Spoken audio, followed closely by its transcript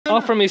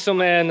Offer me some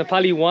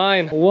Nepali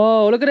wine.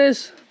 Whoa, look at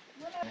this.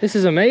 This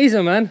is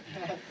amazing, man.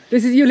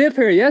 This is, you live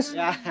here, yes?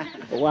 Yeah.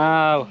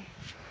 Wow.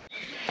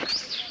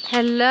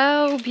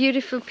 Hello,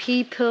 beautiful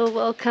people.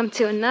 Welcome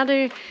to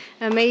another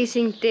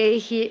amazing day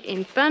here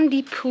in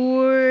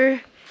Bandipur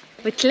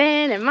with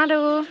Glen and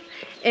Mado.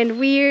 And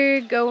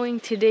we're going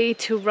today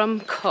to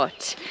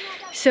Ramkot.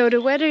 So the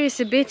weather is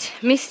a bit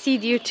misty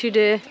due to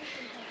the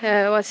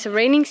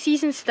raining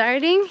season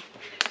starting.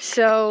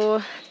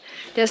 So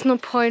there's no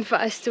point for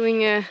us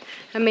doing a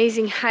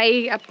amazing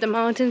hike up the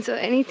mountains or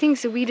anything.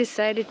 So we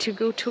decided to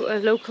go to a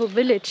local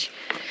village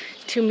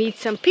to meet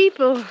some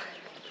people.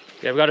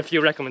 Yeah, we got a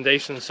few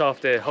recommendations off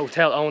the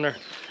hotel owner,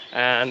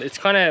 and it's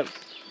kind of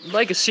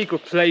like a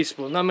secret place,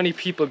 but not many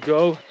people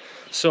go.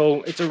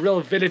 So it's a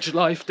real village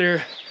life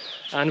there,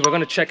 and we're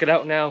gonna check it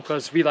out now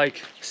because we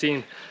like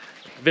seeing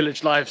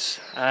village lives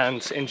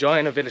and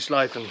enjoying a village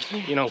life, and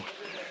you know,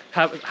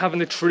 having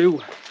the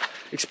true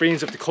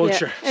experience of the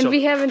culture. Yeah. And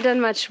we haven't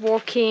done much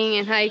walking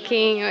and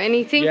hiking or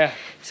anything. Yeah.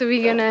 So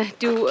we're gonna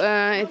do,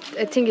 I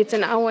think it's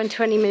an hour and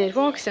 20-minute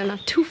walk, so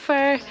not too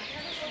far.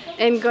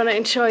 And gonna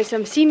enjoy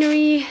some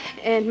scenery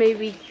and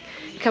maybe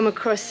come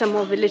across some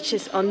more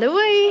villages on the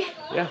way.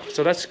 Yeah,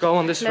 so let's go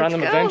on this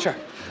random adventure.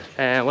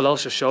 And we'll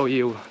also show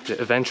you the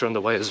adventure on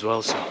the way as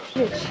well.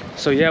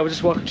 So yeah, we're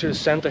just walking through the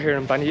center here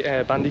in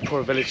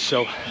Bandipur village.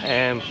 So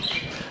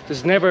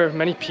there's never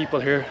many people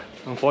here,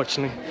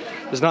 unfortunately.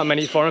 There's not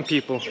many foreign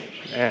people,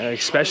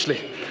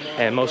 especially,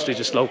 mostly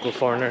just local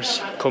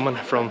foreigners coming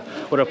from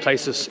other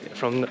places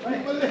from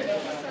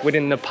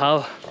within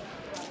Nepal.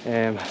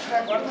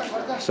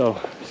 So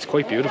it's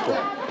quite beautiful.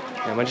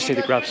 I just need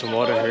to grab some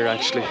water here,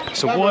 actually.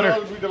 Some water.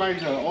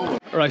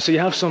 Alright, so you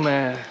have some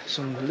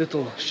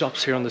little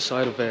shops here on the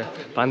side of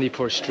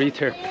Bandipur street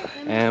here.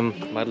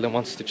 Madeline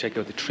wants to check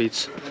out the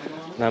treats.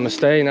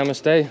 Namaste,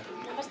 namaste.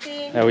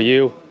 Namaste. How are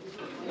you?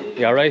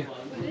 You alright?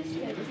 Is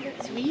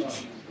that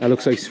sweet? That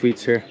looks like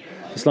sweets here.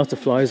 There's lots of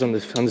flies on the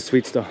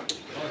sweets though.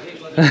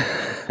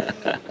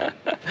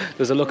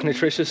 Does it look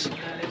nutritious?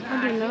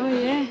 I don't know,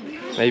 yeah.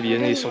 Maybe you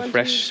need some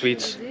fresh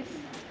sweets.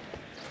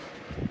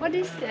 What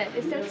is that?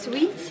 Is that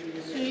sweet?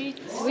 Sweet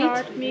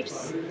salt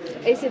mix.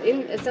 Is it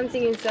in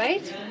something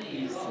inside?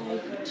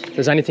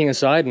 There's anything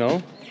inside?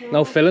 No?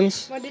 No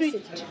fillings? What is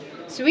it?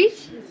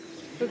 Sweet?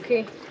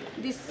 Okay.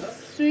 This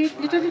sweet,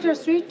 little bit of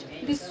sweet.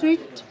 This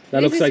sweet.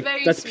 That looks like,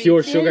 that's sweet.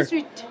 pure sugar.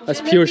 Sweet.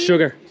 That's pure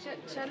sugar.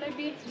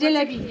 Jalebi?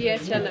 Jalebi. Yeah,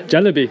 jalebi.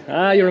 Jalebi.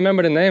 Ah, you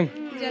remember the name.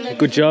 Jalebi.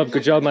 Good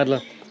job,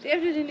 Madeline. They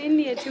have it in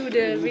India too,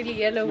 the really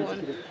yellow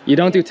one. You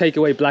don't do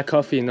takeaway black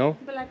coffee, no?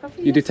 Black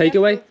coffee. You do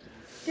takeaway?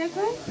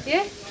 Takeaway?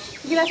 Yeah?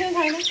 Glasses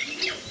खाएगा.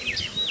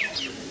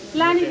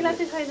 Lani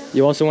glasses खाएगा.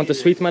 You also want the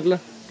sweet, Madeline?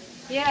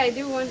 Yeah, I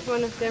do want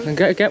one of them. And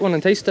get one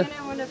and taste it.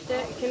 Can I one of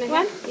the? Can I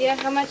One? have? Yeah,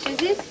 how much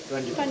is it?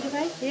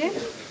 25.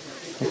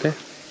 Yeah. Okay.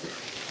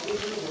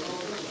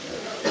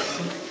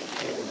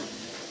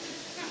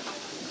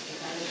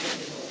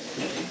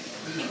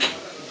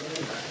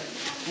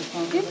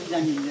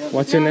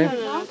 What's your name?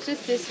 No,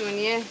 just this one,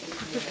 yeah.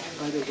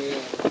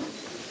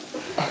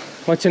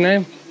 What's your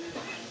name?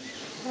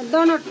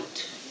 Donut.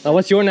 Oh,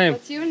 what's your name?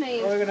 What's your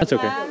name? That's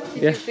okay.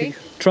 Did Yeah, you pick?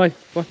 try.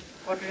 What?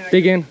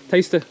 Dig in,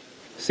 taste it.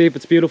 See if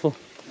it's beautiful.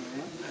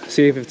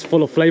 See if it's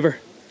full of flavor.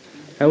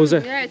 How was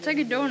it? Yeah, it's like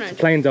a donut.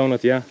 Plain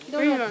donut, yeah.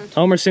 Donut.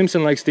 Homer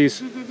Simpson likes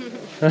these.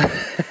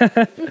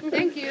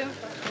 Thank you.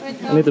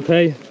 I need to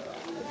pay.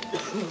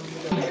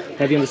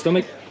 Heavy on the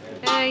stomach?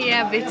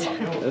 Yeah, a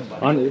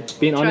bit.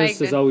 Being Try honest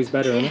is again. always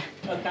better, isn't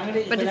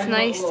it? But it's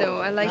nice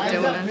though. I like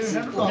donuts.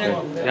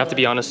 You have to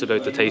be honest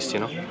about the taste, you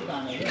know.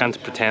 You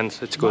can't pretend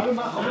it's good.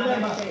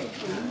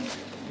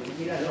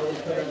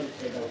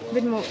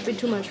 Bit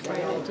too much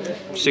fried, I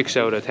think. 6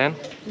 out of 10?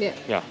 Yeah.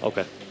 Yeah,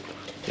 okay.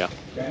 Yeah.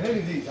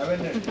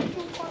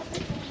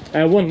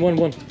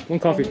 One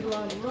coffee.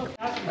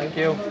 Thank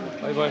you.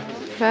 Bye bye.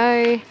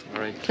 Bye.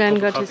 Alright. Glenn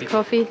got his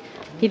coffee.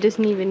 He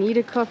doesn't even need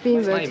a coffee,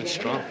 It's not but even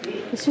strong.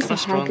 it's just a Not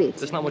strong. habit.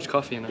 There's not much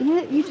coffee in it.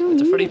 Yeah, you don't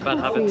It's a need pretty bad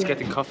coffee. habit. It's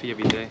getting coffee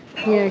every day.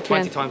 Yeah, 20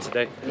 Glenn. times a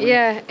day.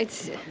 Yeah,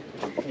 it's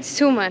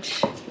too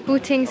much. Who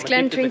thinks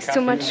Glenn drinks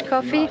too much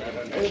coffee?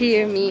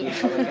 Hear me.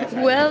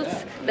 Who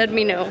else? Let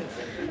me know.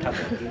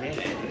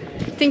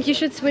 Think you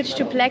should switch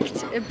to black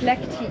tea,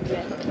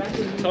 Glenn.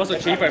 It's also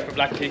cheaper for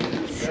black tea.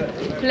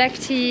 Black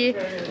tea,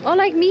 or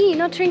like me,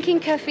 not drinking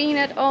caffeine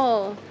at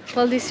all.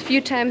 Well, these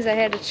few times I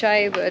had a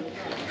chai, but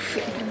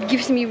it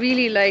gives me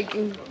really like,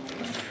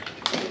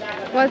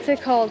 what's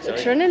it called?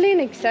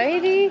 Adrenaline,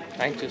 anxiety?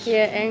 Anxious.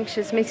 Yeah,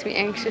 anxious, makes me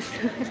anxious.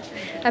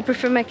 I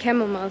prefer my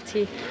chamomile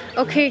tea.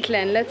 Okay,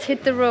 Glenn, let's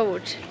hit the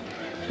road.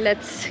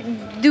 Let's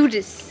do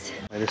this.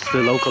 This is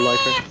the local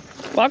life here.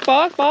 Bark,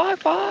 bark,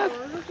 bark, bark.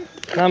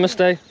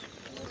 Namaste.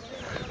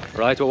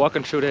 Right, we're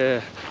walking through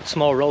the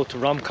small road to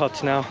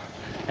Ramkot now.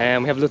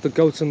 And we have little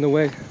goats on the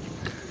way.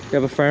 We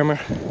have a farmer.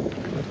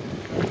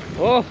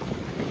 Oh,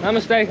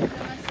 namaste.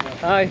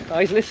 Hi,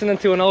 I was listening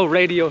to an old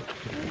radio.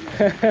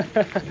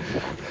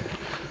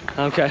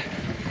 Okay.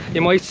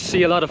 You might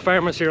see a lot of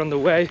farmers here on the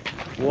way.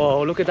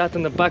 Whoa, look at that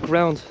in the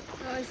background.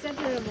 Oh, is that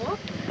a walk?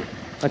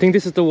 I think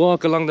this is the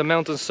walk along the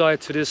mountainside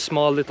to this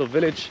small little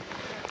village.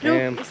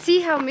 Look,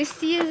 see how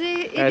misty is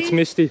it? It's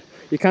misty.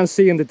 You can't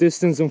see in the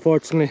distance,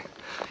 unfortunately.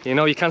 You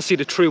know, you can't see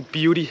the true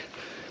beauty,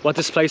 what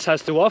this place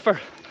has to offer.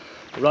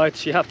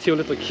 Right, you have two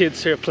little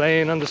kids here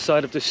playing on the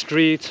side of the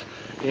street,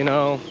 you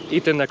know,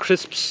 eating their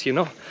crisps, you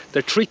know,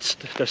 their treats,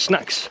 their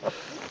snacks.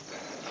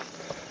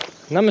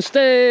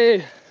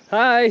 Namaste!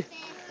 Hi!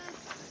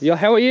 Yo,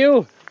 how are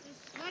you?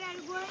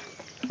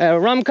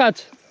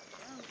 Ramkot.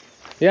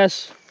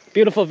 Yes,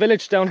 beautiful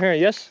village down here,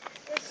 yes?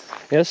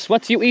 Yes,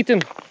 what you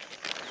eating?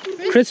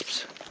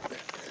 Crisps.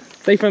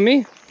 They from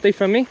me? They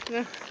from me?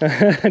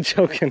 Yeah.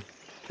 Joking.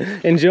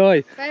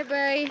 Enjoy. Bye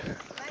bye.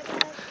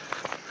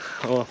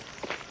 Oh,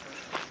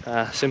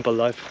 simple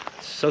life.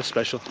 It's so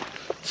special.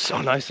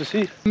 So nice to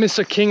see.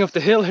 Mr. King of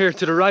the Hill here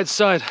to the right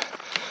side.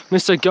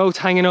 Mr. Goat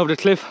hanging over the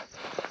cliff.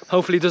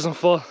 Hopefully he doesn't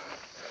fall.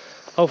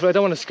 Hopefully, I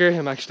don't want to scare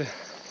him actually.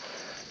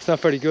 It's not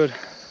very good.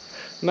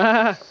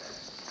 Ma!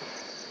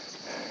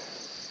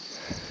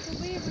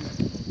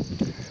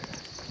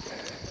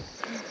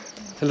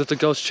 The little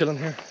goat's chilling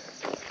here,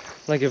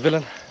 like a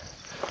villain.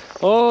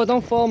 Oh,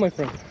 don't fall, my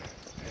friend.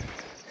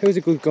 Who's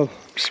a good goat?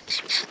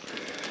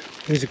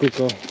 Who's a good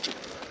goat?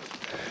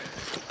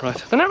 Right,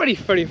 they're not really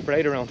very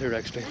afraid around here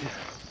actually.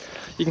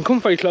 You can come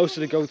very close to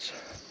the goats.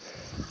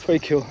 It's very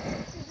cool.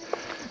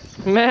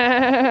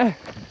 Ma!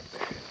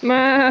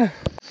 Ma!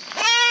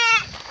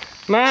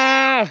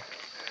 Ma!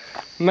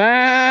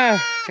 Ma!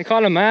 I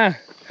call him Ma.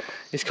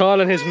 He's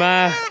calling his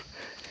Ma.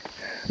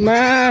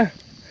 Ma!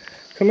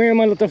 Come here,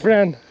 my little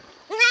friend.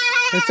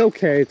 It's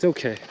okay, it's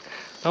okay.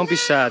 Don't be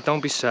sad,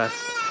 don't be sad.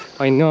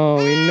 I know,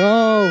 I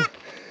know.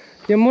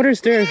 Your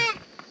mother's there.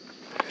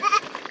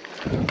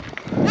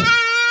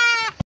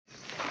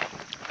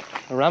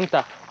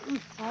 Ramta.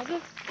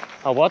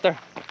 A water.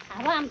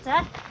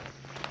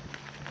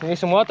 You need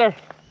some water?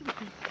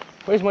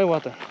 Where's my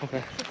water?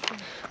 Okay.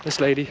 This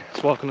lady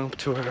is walking up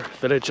to her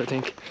village, I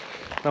think.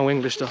 No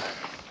English though.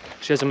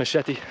 She has a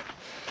machete.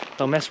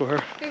 Don't mess with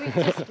her.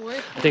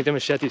 I think the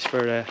machete's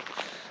for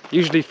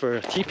usually for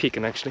tea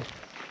picking actually.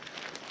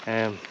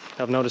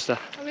 I've noticed that.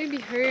 Or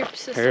maybe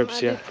herbs or Herbs,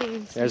 some yeah. other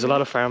things. Yeah. There's a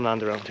lot of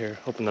farmland around here,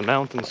 up in the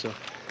mountains, so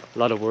a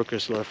lot of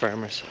workers, a lot of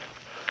farmers.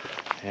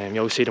 You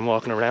always see them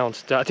walking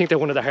around. I think they're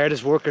one of the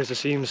hardest workers, it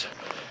seems,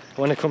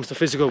 when it comes to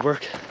physical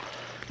work.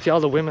 See all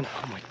the women,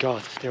 oh my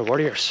god, they're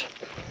warriors.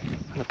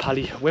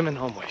 Nepali women,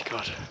 oh my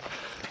god.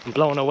 I'm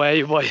blown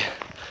away by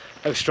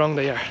how strong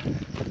they are.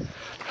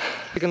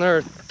 Like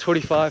another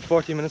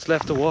 35-40 minutes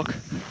left to walk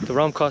to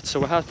Ramkot, so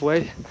we're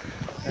halfway.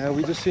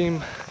 We just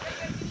seem,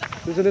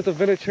 there's a little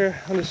village here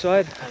on the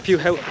side, a few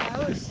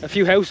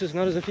houses,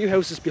 no, there's a few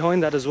houses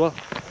behind that as well.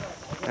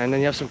 And then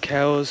you have some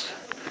cows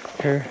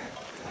here.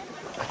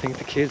 I think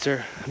the kids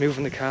are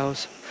moving the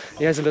cows.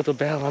 He has a little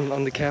bell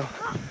on the cow.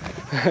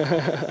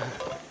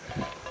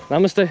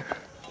 Namaste.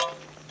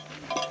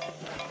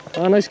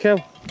 Oh, nice cow.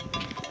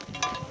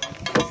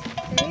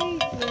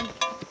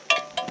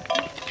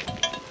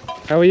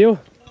 How are you?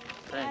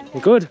 You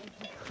good?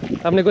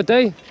 Having a good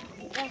day?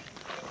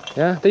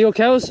 Yeah. They your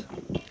cows?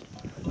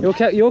 Your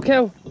cow? Your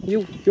cow?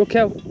 Your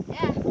cow?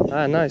 Yeah.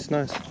 Ah, nice,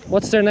 nice.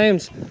 What's their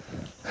names?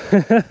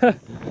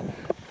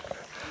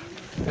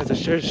 There's a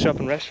shirt shop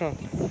and restaurant.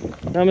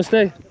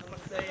 Namaste.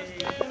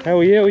 How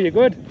are you? You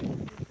good?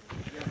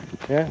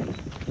 Yeah.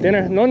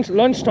 Dinner,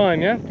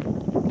 lunchtime, yeah?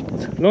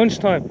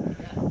 Lunchtime.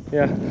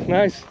 Yeah,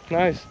 nice,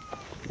 nice.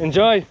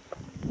 Enjoy.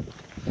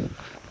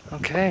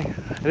 Okay,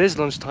 it is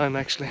lunchtime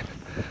actually.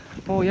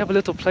 Oh, we have a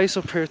little place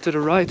up here to the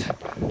right.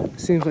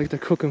 Seems like they're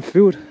cooking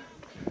food.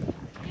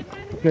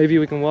 Maybe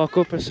we can walk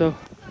up or so. Do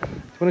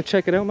you want to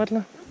check it out,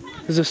 Madeline?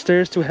 There's a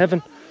stairs to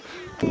heaven.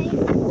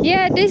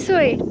 Yeah, this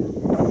way.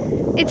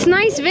 It's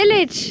nice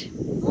village.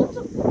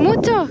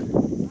 Muto.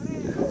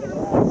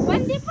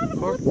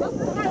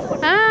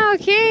 Ah,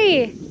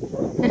 okay.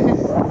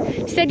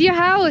 Is that your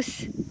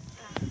house?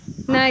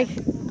 Nice.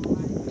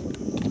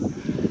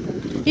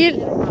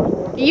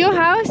 Your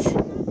house?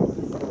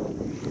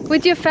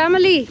 With your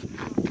family?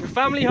 Your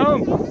family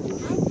home.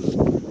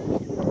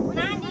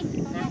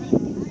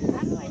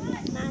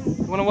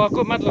 You want to walk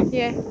up, Madeline?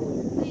 Yeah.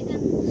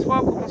 Just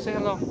walk up and say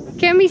hello.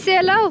 Can we say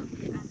hello?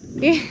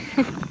 Yeah.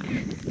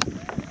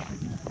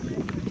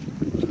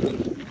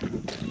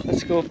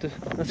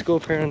 Let's go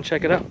up here and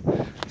check it out.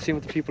 See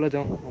what the people are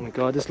doing. Oh my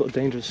god, this little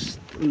dangerous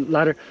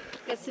ladder.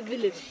 That's a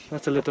village.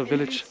 That's a little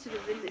village.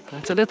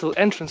 That's a little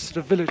entrance to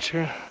the village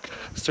here.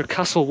 It's their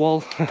castle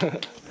wall.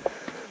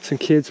 Some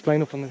kids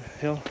playing up on the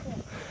hill.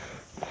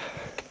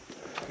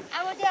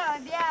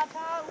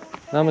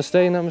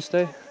 Namaste,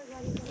 namaste.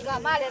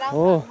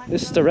 Oh,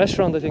 this is the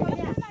restaurant, I think.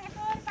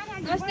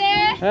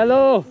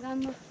 Hello.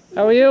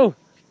 How are you?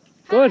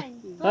 Good.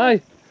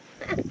 Hi.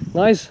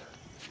 Nice.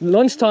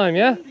 Lunchtime,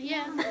 yeah?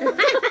 Yeah.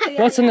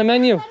 What's in the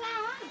menu?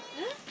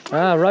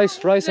 Ah, rice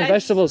and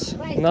vegetables.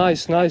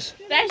 Nice, nice.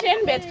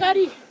 Bad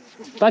curry.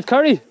 Bad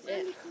curry?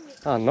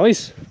 Ah,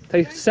 nice.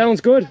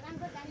 Sounds good.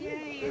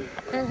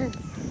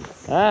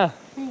 Ah.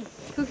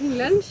 Cooking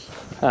lunch?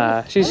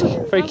 Ah, she's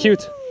very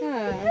cute.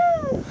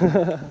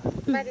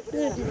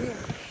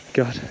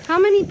 God. How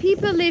many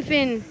people live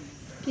in?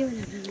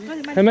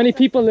 How many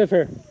people live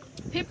here?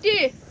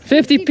 50.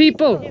 50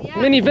 people.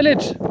 Yeah. Mini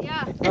village.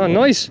 Yeah. Oh,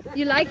 nice.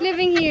 You like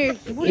living here?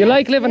 You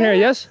like living here,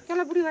 yes?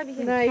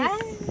 Nice.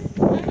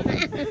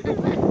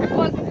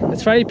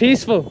 It's very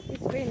peaceful.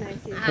 It's very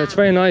nice here. It's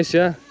very nice,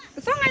 yeah.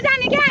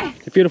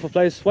 It's a beautiful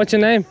place. What's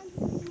your name?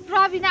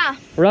 Robina.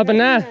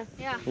 Rabana.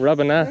 Yeah.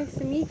 Rabana. Nice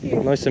to meet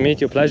you. Nice to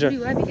meet you. Pleasure.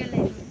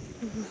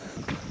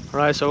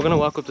 Right, so we're gonna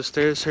walk up the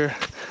stairs here.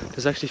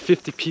 There's actually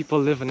 50 people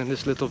living in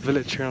this little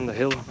village here on the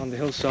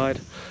hillside,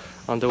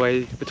 on the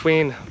way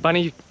between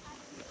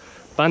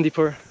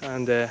Bandipur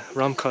and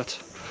Ramkot.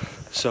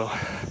 So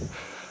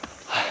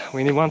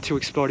we want to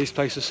explore these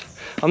places.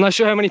 I'm not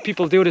sure how many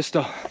people do this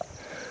though.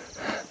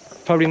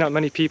 Probably not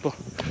many people.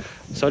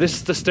 So this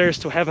is the stairs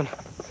to heaven.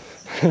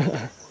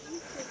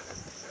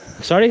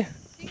 Sorry?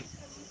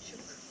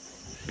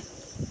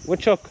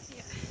 Woodchuck?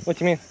 What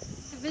do you mean?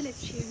 It's a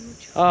village here.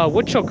 Ah,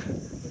 Woodchuck.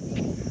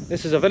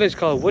 This is a village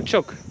called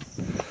Woodchuck.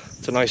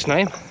 It's a nice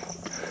name.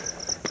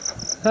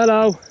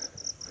 Hello.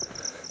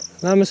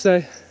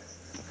 Namaste.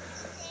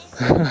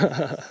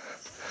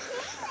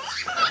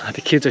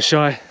 The kids are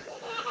shy.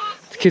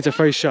 The kids are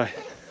very shy.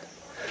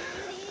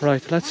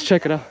 Right, let's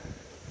check it out.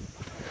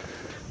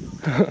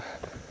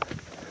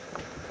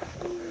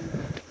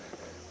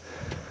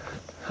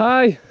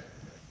 Hi.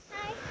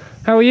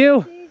 How are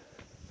you?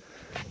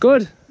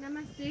 Good.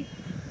 Namaste.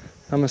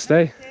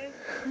 Namaste.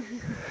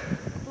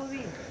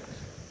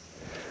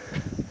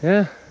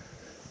 Yeah.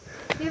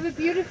 You have a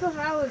beautiful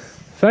house.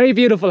 Very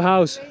beautiful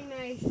house. Very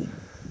nice.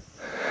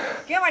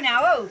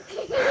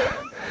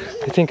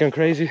 You think I'm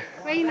crazy?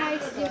 Very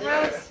nice your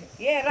house.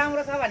 Very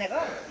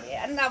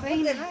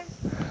nice.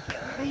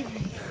 Very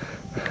nice.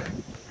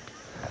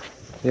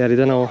 Yeah, they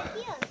don't know.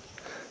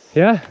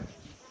 Yeah?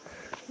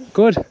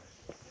 Good.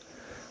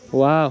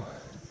 Wow.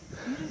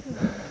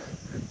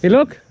 You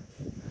look?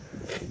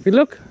 You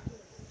look?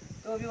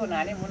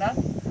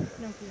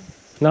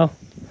 No.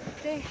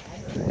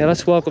 Yeah,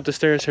 let's walk up the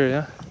stairs here,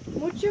 yeah?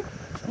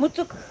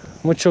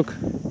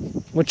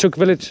 Muchuk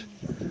village.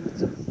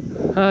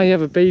 Ah, you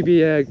have a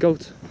baby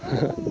goat.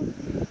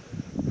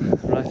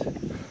 Right.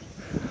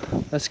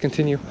 Let's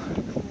continue.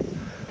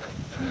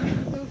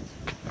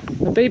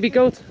 A baby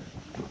goat.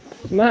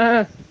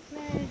 Ma.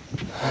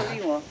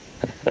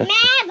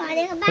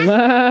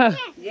 Ma.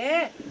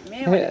 Yeah.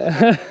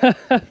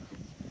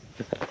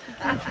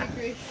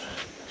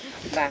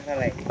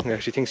 Yeah,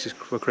 she thinks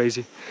we're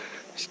crazy.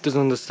 She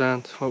doesn't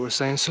understand what we're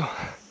saying, so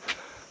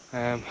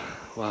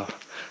wow.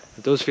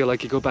 It does feel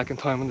like you go back in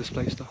time in this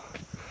place though.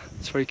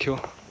 It's very cool.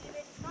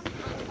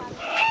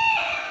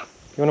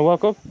 You wanna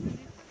walk up?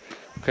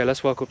 Okay,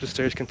 let's walk up the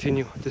stairs,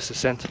 continue this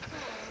ascent.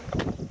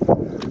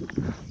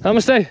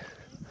 Namaste.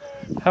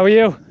 How are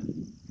you?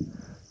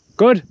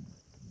 Good?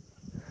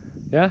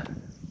 Yeah?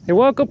 You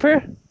walk up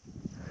here?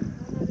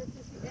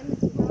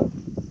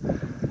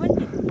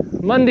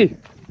 Monday.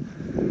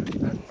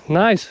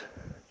 Nice.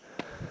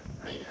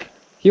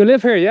 You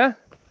live here, yeah?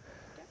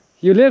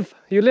 You live.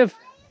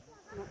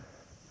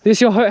 This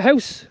is your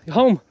house, your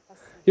home.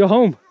 Your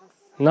home.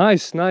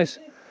 Nice, nice.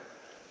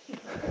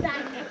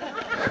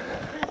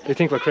 They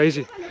think we're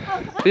crazy.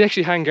 They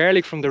actually hang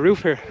garlic from the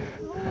roof here.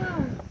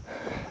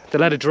 They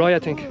let it dry, I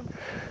think.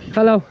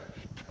 Hello.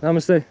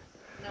 Namaste.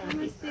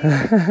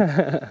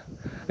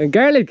 And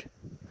garlic.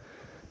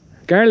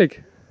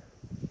 Garlic.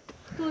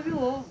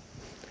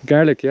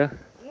 Garlic, yeah.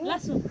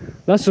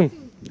 Lasun.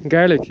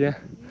 Garlic, yeah.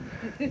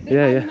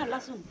 Yeah.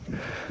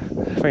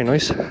 Very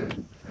nice.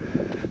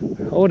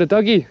 Oh, the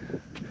doggy.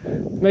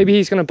 Maybe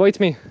he's gonna bite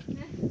me.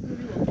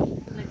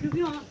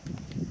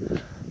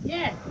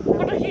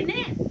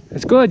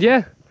 It's good,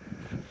 yeah.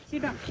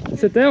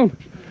 Sit down.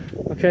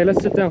 Okay,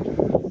 let's sit down.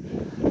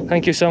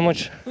 Thank you so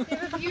much. You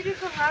have a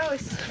beautiful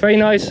house. Very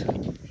nice.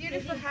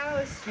 Beautiful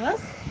house. What?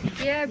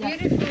 Yeah,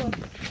 beautiful.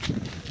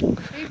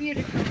 Very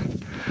beautiful.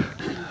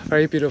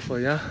 Very beautiful,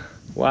 yeah.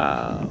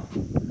 Wow.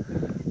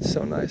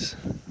 So nice.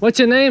 What's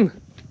your name?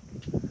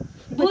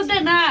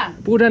 Budana.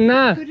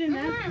 Budana.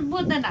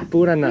 Budana.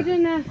 Budana.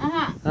 Budana.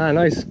 Ah,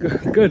 nice.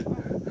 Good.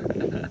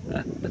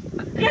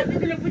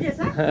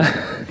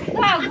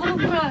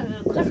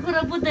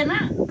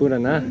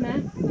 Budana.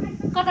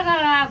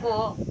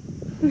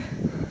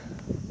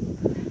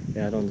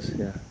 Yeah, I don't.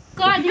 Yeah.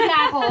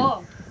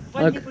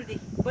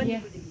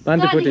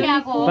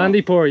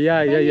 Bandipur.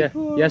 Yeah.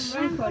 Yes.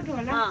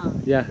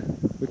 Yeah.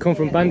 We come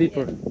from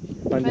Bandipur.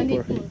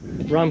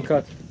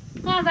 Ramkot.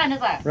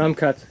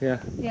 Ramkot. Yeah.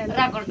 Yeah.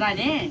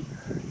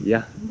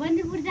 Yeah.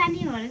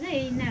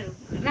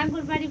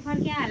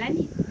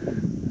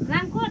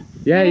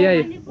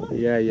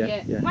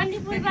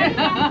 Bandipur.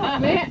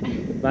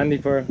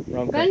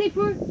 Ramkot.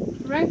 Bandipur,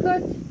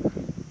 Ramkot,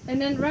 and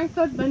then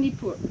Ramkot,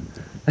 Bandipur.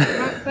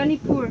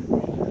 Bandipur.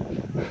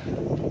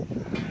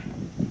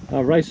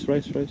 Oh, rice.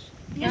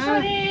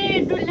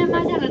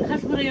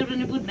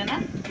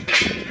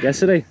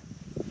 Yesterday.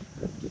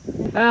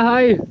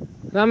 Hi.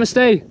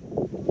 Namaste.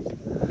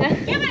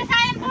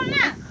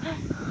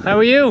 How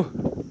are you?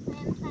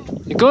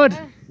 You good?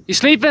 You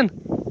sleeping?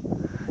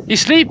 You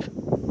sleep?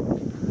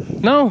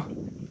 No?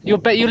 You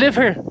bet you live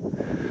here?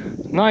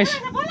 Nice.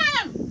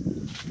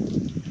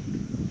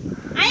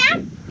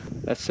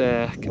 Let's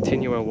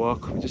continue our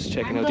walk. We're just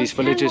checking out these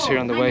villages here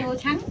on the way.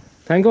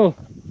 Tango?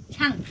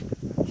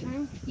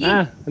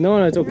 Ah,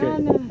 no, it's okay.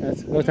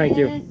 No, thank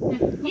you.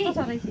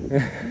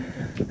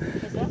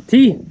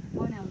 Tea?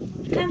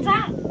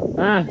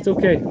 Ah, it's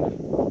okay.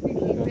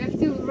 We have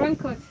to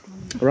Ramkot.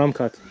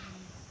 Ramkot.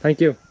 Thank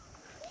you.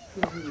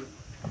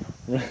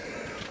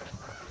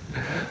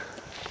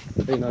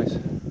 Very nice.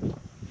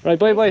 Right,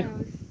 bye bye.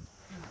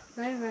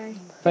 Bye bye.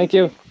 Thank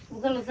you.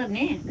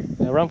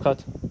 Yeah.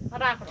 Ramkot.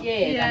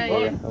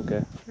 Yeah.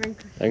 Okay.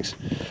 Ramkot. Thanks.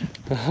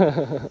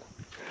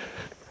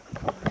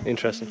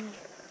 Interesting.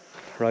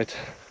 Right.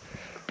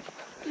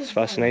 It's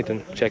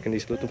fascinating checking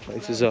these little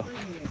places out.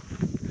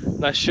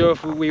 Not sure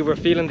if we were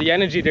feeling the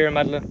energy there,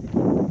 Madeline.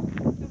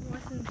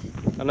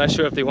 I'm not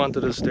sure if they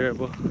wanted us there,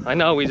 but I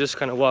know we just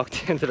kind of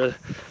walked into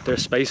their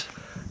space.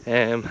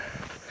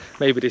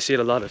 Maybe they've seen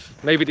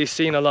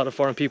a lot of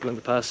foreign people in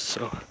the past,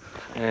 so.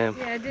 Yeah,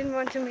 I didn't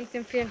want to make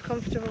them feel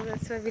uncomfortable.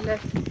 That's why we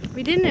left.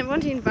 We didn't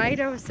want to invite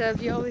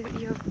ourselves.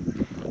 You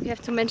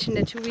have to mention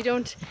that too. We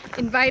don't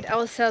invite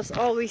ourselves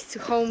always to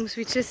homes.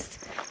 We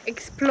just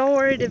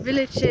explore the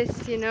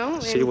villages, you know.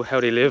 See how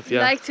they live,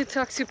 yeah. Like to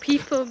talk to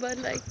people, but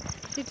like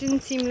it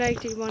didn't seem like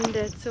they wanted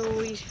that, so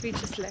we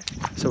just left.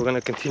 So we're going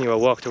to continue our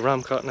walk to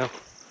Ramkot now.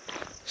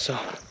 So,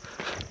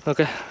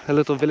 okay, a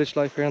little village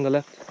life here on the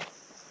left.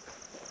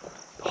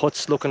 The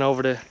huts looking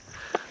over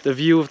the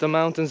view of the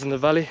mountains and the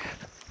valley.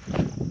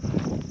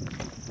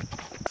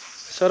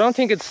 So I don't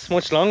think it's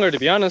much longer, to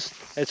be honest.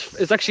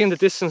 It's actually in the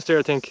distance there,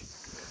 I think.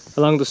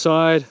 Along the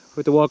side,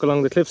 we have to walk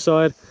along the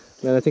cliffside.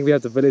 And then I think we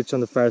have the village on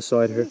the far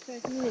side here.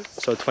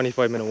 So a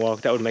 25-minute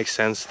walk, that would make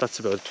sense. That's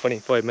about a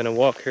 25-minute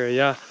walk here,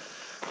 yeah.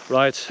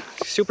 Right,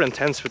 super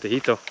intense with the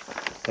heat though.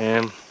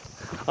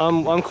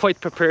 I'm quite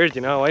prepared,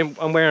 you know.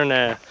 I'm wearing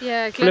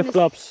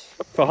flip-flops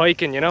for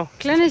hiking, you know.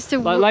 Glen is the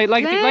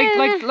like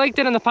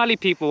the Nepali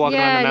people walking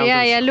around the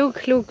mountains. Yeah.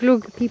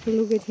 Look, people,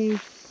 look at him.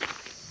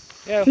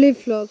 Yeah.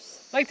 Flip-flops.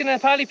 Like the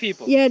Nepali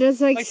people. Yeah,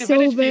 that's like the so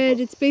village bad.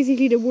 people. It's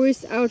basically the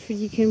worst outfit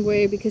you can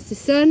wear because the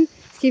sun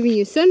is giving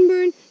you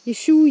sunburn. Your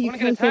shoe, you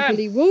can't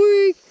properly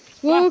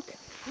walk.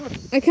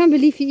 I can't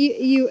believe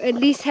you at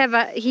least have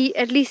he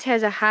at least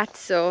has a hat,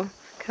 so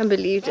can't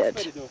believe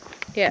that.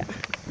 Yeah.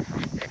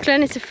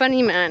 Glen is a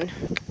funny man.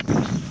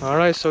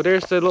 Alright, so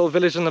there's the little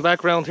village in the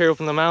background here up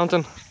in the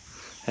mountain.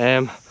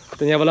 Then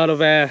you have a lot of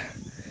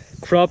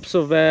crops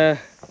of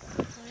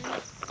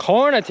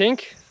corn, I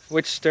think,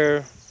 which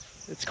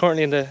it's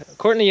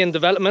currently in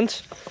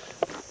development.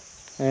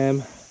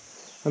 And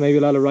maybe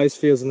a lot of rice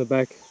fields in the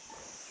back.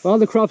 All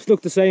the crops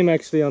look the same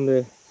actually on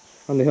the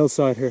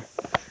hillside here,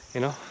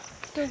 you know.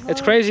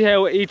 It's crazy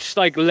how each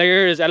like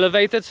layer is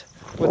elevated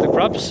with the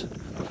crops.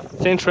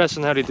 It's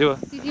interesting how they do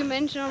it. Did you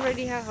mention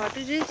already how hot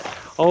it is?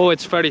 Oh,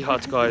 it's very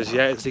hot, guys.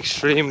 Yeah, it's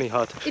extremely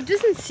hot. It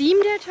doesn't seem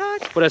that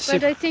hot, but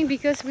I think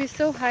because we're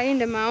so high in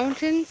the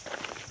mountains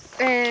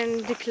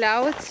and the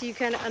clouds, you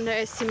can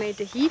underestimate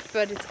the heat,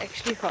 but it's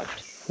actually hot.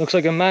 Looks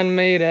like a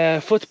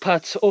man-made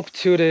footpath up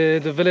to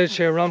the village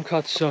here,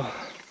 Ramkot, so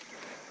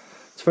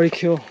it's very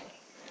cool.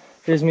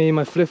 Here's me in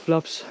my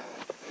flip-flops,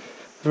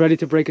 ready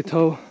to break a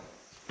toe.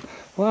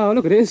 Wow,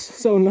 look at this,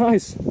 so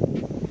nice.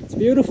 It's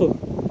beautiful.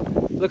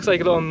 Looks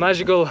like a little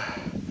magical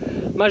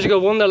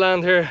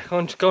wonderland here,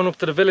 going up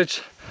to the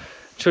village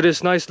through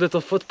this nice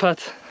little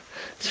footpath.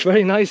 It's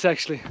very nice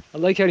actually. I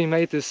like how he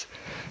made this.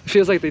 It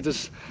feels like they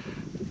just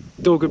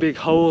dug a big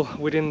hole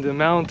within the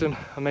mountain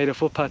and made a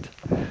footpath.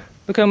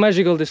 Look how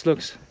magical this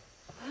looks.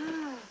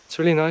 It's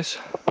really nice.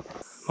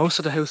 Most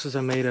of the houses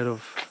are made out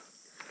of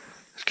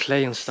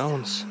clay and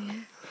stones. Oh,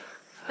 yeah.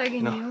 Like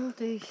in the old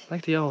days.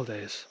 Like the old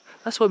days.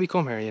 That's why we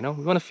come here, you know.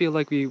 We want to feel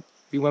like we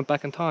went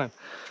back in time.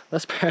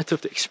 That's part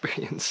of the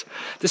experience.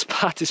 This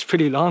path is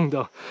pretty long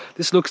though.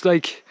 This looks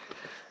like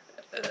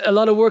a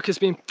lot of work has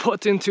been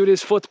put into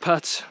this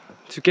footpath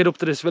to get up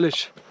to this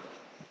village.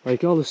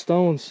 Like all the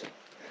stones,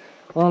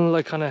 all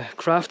like kind of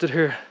crafted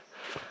here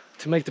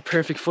to make the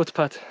perfect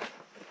footpath.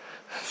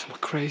 It's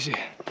crazy.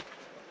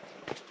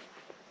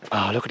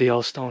 Oh, look at the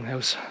old stone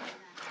house.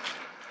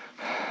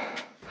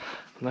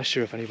 I'm not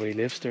sure if anybody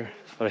lives there,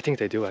 but I think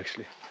they do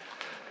actually.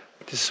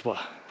 This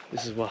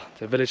is what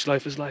the village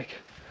life is like.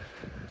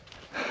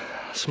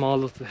 Small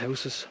little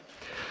houses.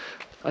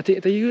 I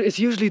think it's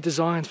usually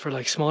designed for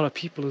like smaller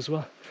people as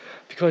well,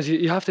 because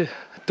you have to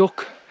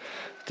duck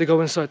to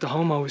go inside the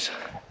home always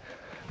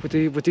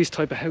with these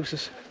type of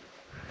houses.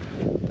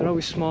 They're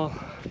always small,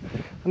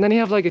 and then you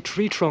have like a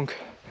tree trunk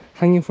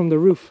hanging from the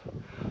roof.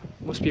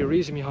 Must be a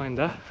reason behind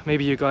that.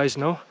 Maybe you guys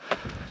know.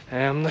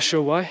 I'm not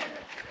sure why.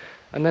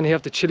 And then you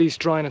have the chilies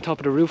drying on top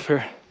of the roof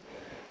here.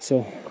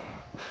 So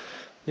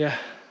yeah,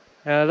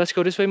 let's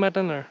go this way,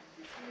 Madeline, or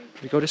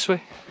we go this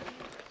way?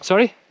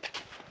 Sorry?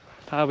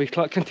 We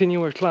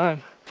continue our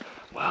climb.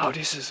 Wow,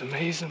 this is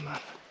amazing, man.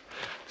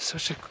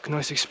 Such a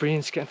nice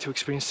experience, getting to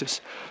experience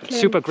this.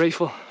 Super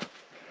grateful.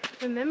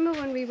 Remember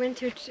when we went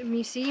to a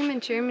museum in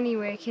Germany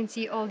where you can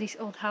see all these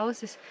old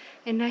houses,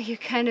 and now you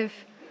kind of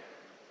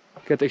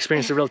get to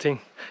experience the real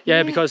thing.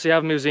 Yeah, because they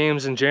have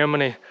museums in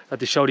Germany that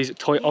they show these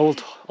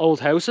old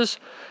houses,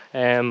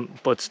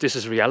 but this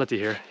is reality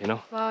here, you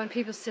know. wow, and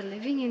people still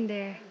living in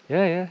there.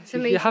 Yeah, yeah. It's You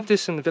amazing. have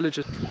this in the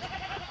villages.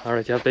 All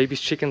right, you have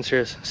baby's chickens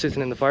here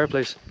sitting in the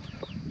fireplace.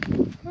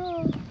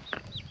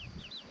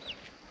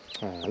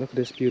 Ah, look at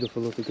this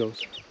beautiful little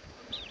goat.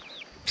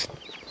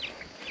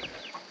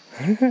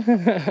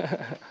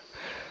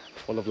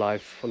 Full of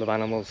life, full of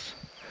animals.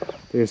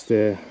 There's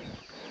the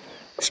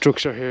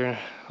structure here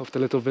of the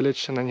little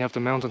village, and then you have the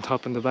mountain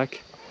top in the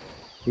back.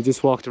 We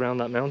just walked around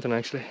that mountain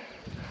actually.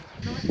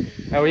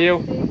 How are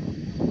you?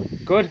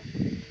 Good?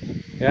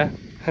 Yeah?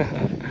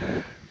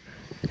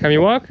 Can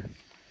you walk?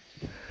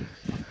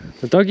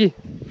 The doggy?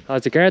 Oh,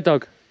 it's a guard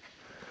dog.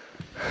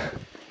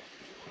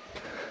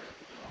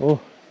 Oh.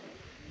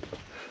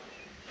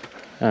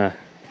 Ah.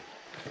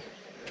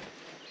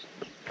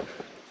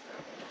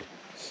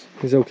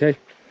 He's okay.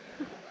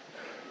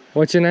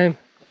 What's your name?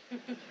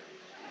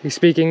 You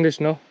speak English,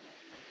 no?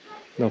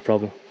 No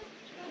problem.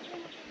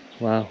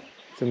 Wow,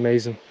 it's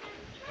amazing.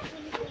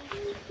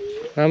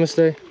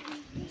 Namaste.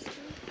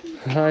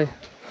 Hi.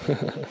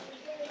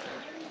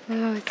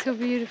 Wow, it's so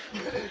beautiful.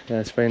 Yeah,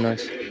 it's very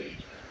nice.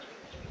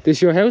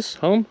 This your house,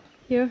 home?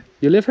 Yeah.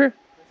 You live here?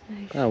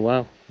 Nice. Oh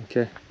wow,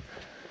 okay.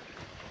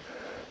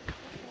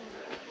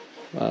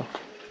 Wow.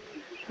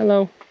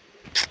 Hello.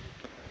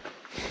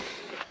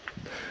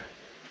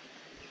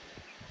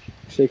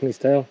 Shaking his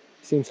tail.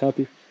 He seems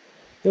happy.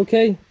 You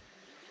okay?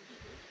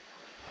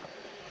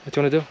 What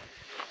do you want to do?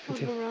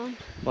 Walk around.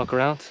 Walk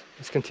around.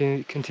 Let's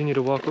continue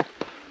to walk up.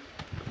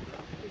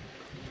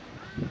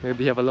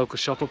 Maybe you have a local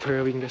shop up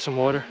here we can get some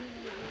water.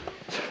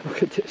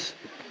 Look at this.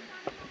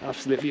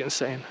 Absolutely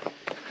insane.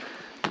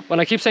 When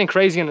I keep saying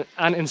crazy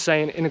and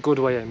insane in a good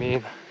way, I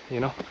mean, you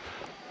know.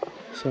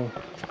 So.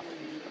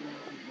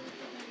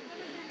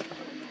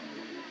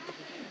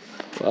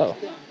 Wow.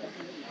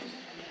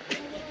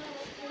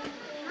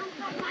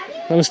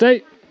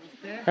 Namaste.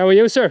 How are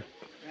you, sir?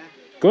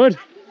 Good?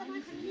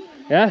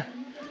 Yeah?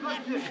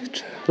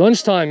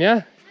 Lunchtime,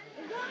 yeah?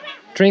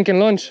 Drinking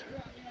lunch.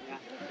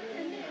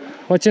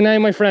 What's your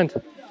name, my friend?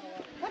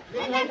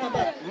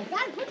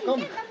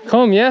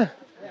 Come, yeah?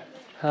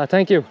 Ah,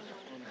 thank you.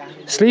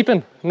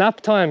 Sleeping,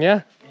 nap time,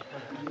 yeah?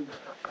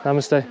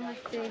 Namaste.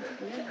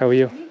 How are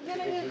you?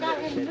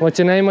 What's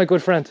your name, my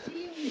good friend?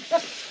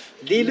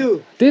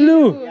 Dilu.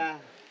 Dilu. Yeah.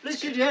 Please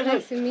sit here.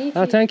 Nice to meet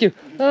Ah, you. thank you.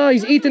 Oh,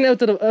 he's eating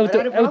out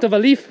of a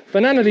leaf,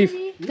 banana leaf.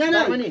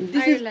 No,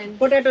 this is Ireland.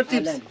 potato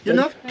chips. You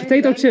know?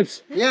 Potato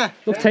chips. Yeah.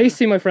 Look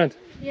tasty, my friend.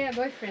 Yeah,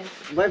 boyfriend.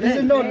 But this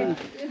is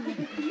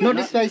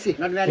not spicy.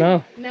 Not very.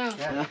 No, No.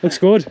 looks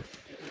good.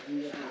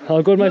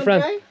 All good, my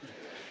friend.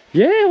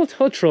 Yeah,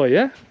 I'll try,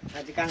 yeah.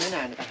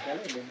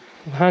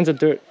 Hands are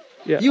dirt.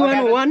 Yeah. You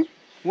want one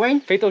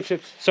wine? Potato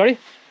chips. Sorry?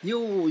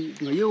 You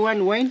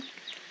want wine?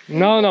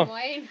 No.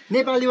 Wine.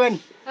 Nepali wine.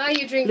 Ah,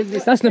 you drink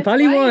this. That's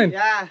Nepali wine.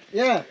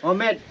 Yeah.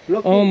 Homemade.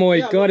 Look. Oh my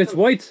god, it's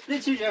white.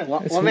 Please sit here.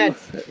 It's Homemade.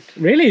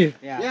 Really?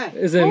 Yeah.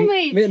 Is it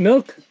Homemade.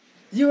 milk?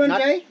 You want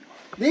try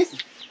this?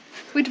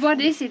 With what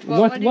is it?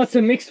 What's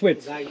it mixed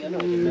with?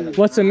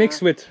 What's it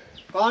mixed with?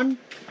 Corn.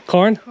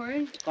 Corn?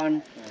 Corn.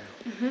 Corn.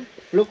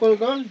 Local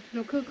corn.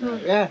 Local corn.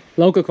 Yeah.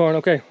 Local corn,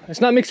 okay.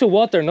 It's not mixed with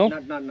water, no?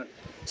 Not.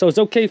 So it's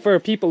okay for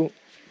people.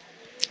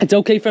 It's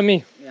okay for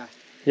me. Yeah.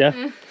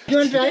 Yeah? You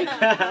want try?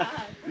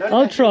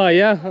 I'll try,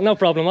 yeah. No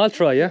problem, I'll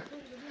try, yeah.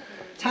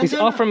 He's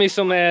offering me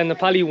some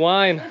Nepali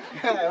wine.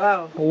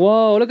 Wow.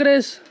 Whoa, look at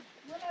this.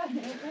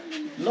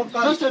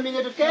 Local. Just a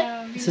minute,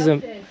 okay?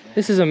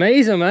 This is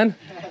amazing, man.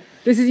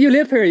 You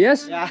live here,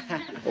 yes? Yeah.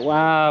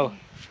 Wow.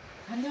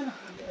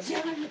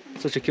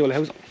 Such a cool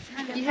house.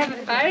 You have a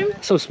farm?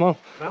 So small.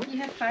 You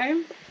have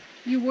farm?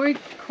 You work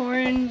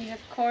corn, you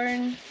have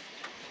corn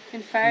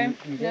and farm,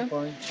 no?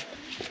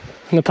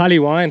 Nepali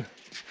wine.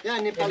 Yeah,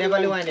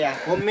 Nepali wine, yeah.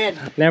 Homemade.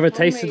 Never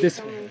tasted this.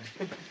 Homemade.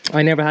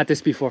 I never had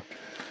this before.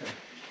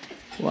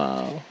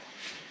 Wow.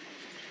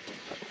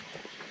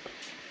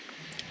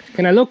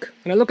 Can I look?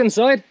 Can I look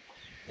inside?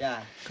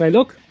 Yeah. Can I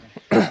look?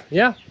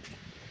 Yeah.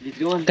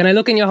 Can I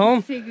look in your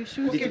home?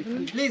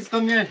 Please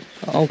come here.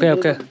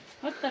 Okay.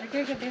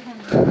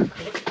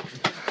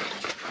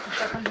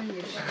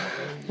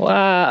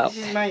 Wow.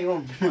 This is my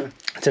home.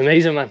 It's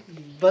amazing, man.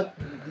 But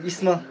it's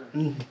small.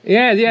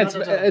 Yeah,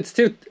 it's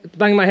too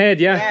bang my head,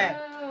 yeah. Yeah.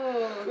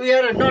 We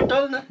are not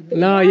tall, no?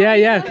 No,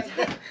 yeah.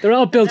 They're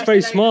all built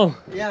very small.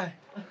 Yeah.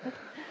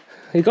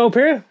 You go up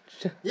here?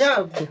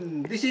 Yeah,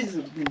 this is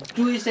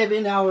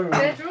 27 our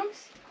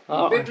Bedrooms?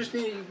 Oh. bedroom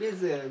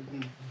is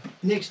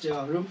next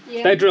room.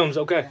 Yeah. Bedrooms,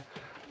 okay.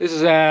 This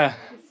is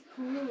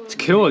it's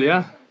cool,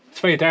 yeah. It's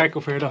very dark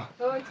up here though.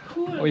 Oh, it's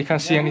cool. Oh, you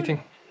can't see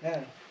anything.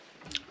 Yeah.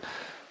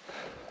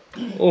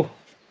 Oh.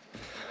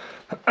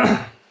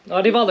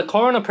 Oh, they've all the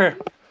corn up here.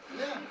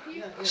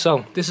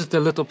 So this is the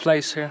little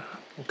place here.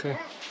 Okay.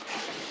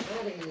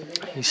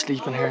 He's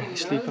sleeping here.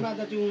 He's sleeping.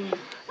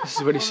 This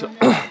is where he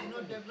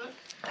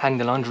hang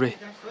the laundry.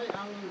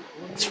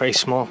 It's very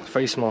small,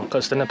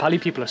 because the Nepali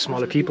people are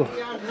smaller people.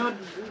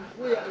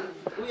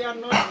 We are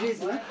not rich,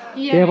 huh?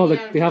 Yeah,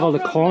 They have all the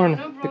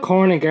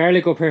corn and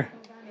garlic up here.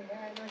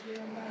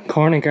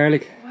 Corn and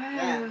garlic.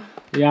 Wow.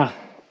 Yeah.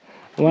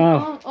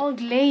 Wow. All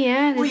Glen,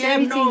 yeah. We There's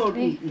have no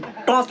everything.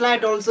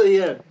 torchlight also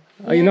here.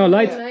 Oh, you know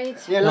light? Right.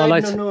 Yeah, No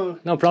light, lights. no.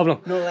 No problem.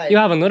 No light. You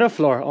have another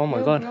floor. Oh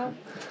my god.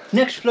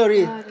 Next floor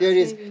is there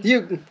is you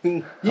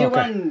Okay.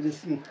 want this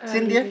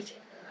Cynthia?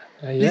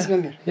 Please Yeah.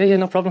 come here. Yeah,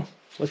 no problem.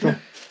 What's wrong?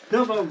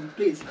 No problem,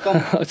 please come.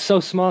 It's so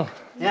small.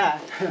 Yeah.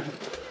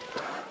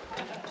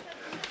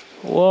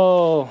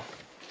 Whoa.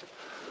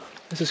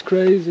 This is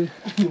crazy.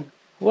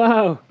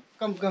 Wow.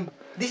 Come.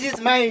 This is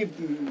my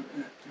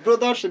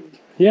brother's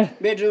Yeah.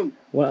 bedroom.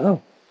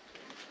 Wow.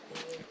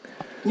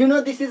 You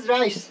know this is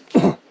rice.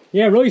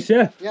 Yeah, rice.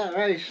 Yeah. Yeah,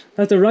 rice.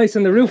 That's the rice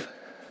on the roof.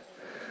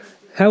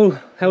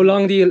 How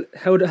long do you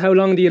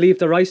leave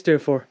the rice there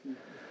for?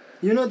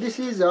 You know this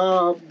is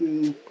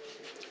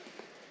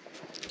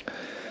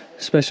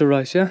Special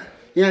rice, yeah.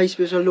 yeah,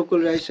 special local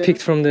rice.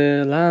 Picked from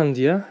the land,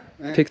 yeah.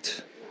 Yeah.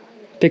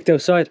 Picked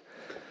outside.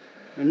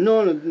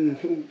 No,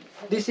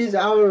 this is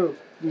our.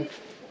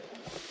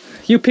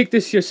 You pick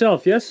this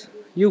yourself, yes?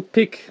 You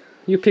pick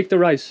the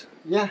rice.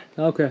 Yeah.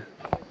 Okay.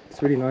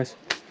 It's really nice.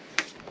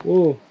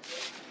 Whoa.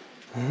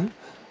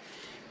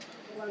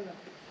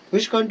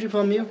 Which country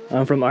from you?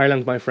 I'm from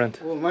Ireland, my friend.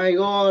 Oh my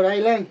God,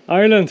 Ireland.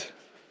 Ireland.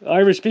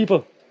 Irish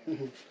people.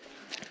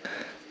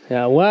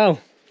 Yeah, wow.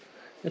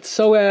 It's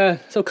so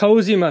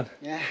cozy, man.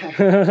 Yeah.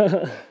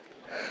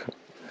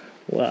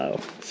 Wow,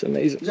 it's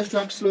amazing. Just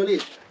walk slowly.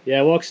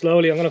 Yeah, walk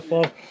slowly, I'm gonna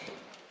fall.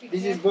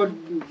 This is what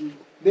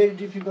very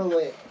difficult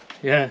way.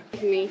 Yeah.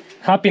 Me.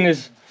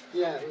 Happiness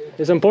Yeah.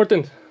 is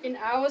important. In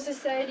our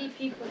society,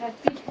 people have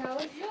big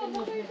houses.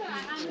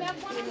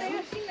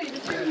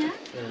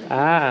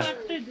 Ah.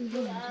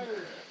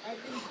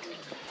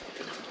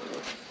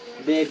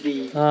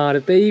 Baby. Ah,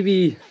 the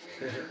baby.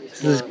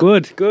 This is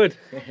good.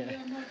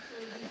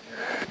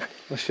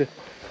 Oh shit.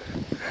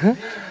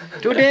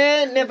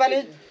 Today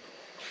Nepali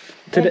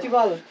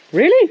festival.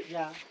 Really?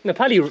 Yeah.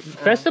 Nepali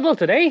festival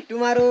today?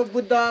 Tomorrow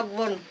Buddha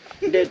born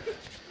date.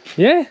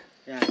 Yeah?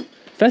 Yeah.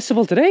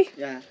 Festival today?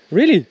 Yeah.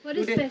 Really? What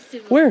is Today.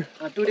 festival? Where?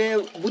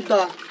 Today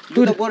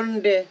Buddha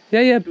born day.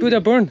 Yeah, Buddha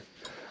Burn.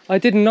 I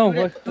didn't know.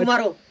 Today,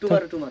 tomorrow.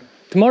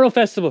 Tomorrow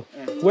festival.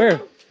 Yeah.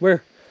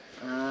 Where?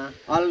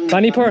 All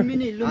Bandipur.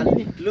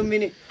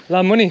 Lumini.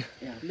 La money.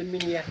 Yeah.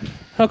 Lumini. Yeah.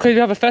 How could you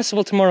have a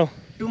festival tomorrow?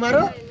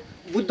 Tomorrow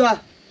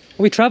Buddha.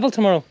 We travel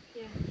tomorrow.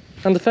 Yeah.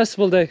 On the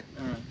festival day.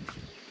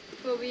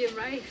 Well, we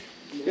arrive.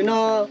 You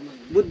know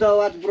Buddha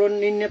was born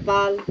in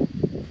Nepal.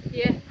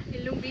 Yeah,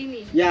 in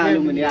Lumbini. Yeah, Yeah.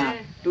 Lumini. Yeah. Yeah.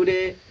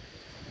 Today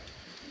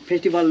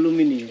festival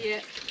Lumini. Yeah.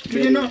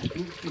 Today no.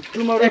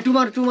 Tomorrow.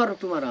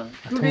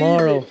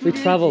 Tomorrow. We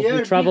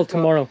travel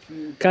tomorrow.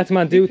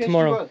 Kathmandu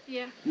tomorrow.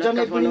 Yeah.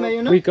 Janai Purnima,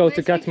 you know? We go to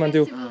Where's the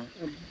Kathmandu. festival?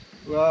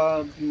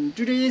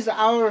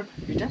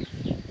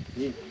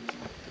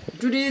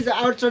 Today is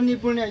our Janai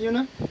Purnima, you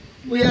know?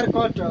 We are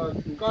caught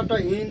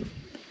a hen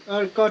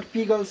or caught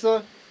pig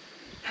also.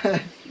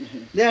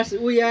 Yes,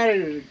 we are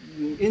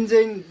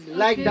enjoying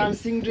like Okay.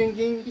 dancing,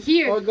 drinking.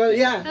 Here? Oh, God,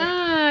 yeah.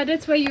 Ah,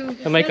 that's why you.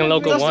 They're making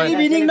local Just wine.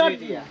 evening,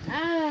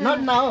 Ah.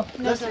 not now.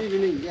 Just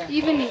evening, yeah.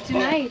 Evening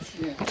tonight.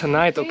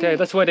 Tonight, okay.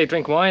 That's why they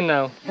drink wine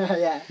now.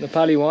 Yeah.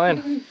 Nepali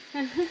wine.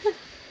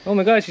 Oh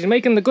my gosh, she's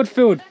making the good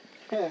food.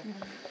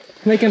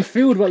 Making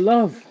food with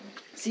love.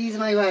 She is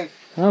my wife.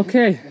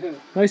 Okay.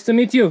 Nice to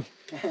meet you.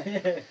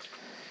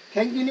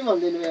 Thank you, Nimal.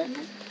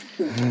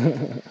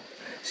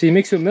 She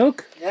mixed with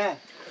milk? Yeah.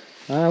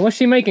 What's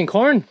she making?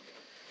 Corn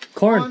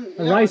and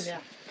yeah, rice. yeah.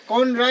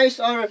 Corn rice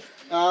or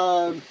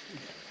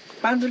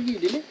pandurgi,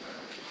 did it?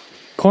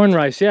 Corn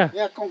rice, yeah.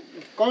 Yeah,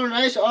 corn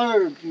rice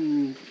or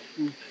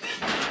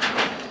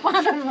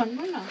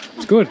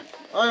It's good.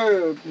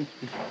 or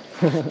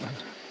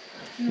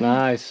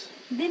Nice.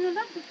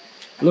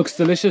 Looks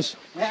delicious.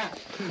 yeah.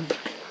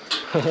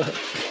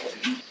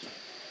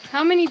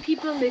 How many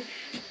people live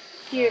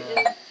here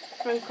in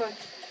Ramkot?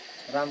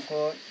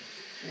 Ramkot,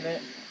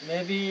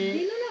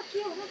 maybe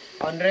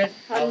 100.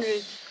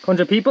 100.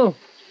 100 people?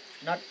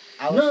 Not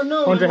house.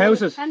 No. 100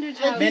 houses? 100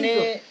 houses.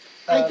 Many,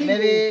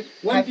 maybe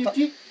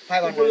 150,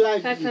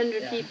 500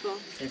 500 people.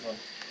 people.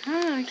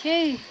 Ah,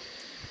 okay.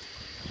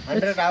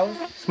 100 house.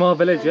 Small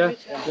village, yeah?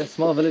 Yeah,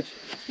 small village.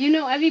 You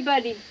know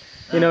everybody.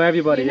 You know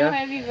everybody, You know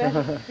yeah?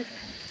 everybody.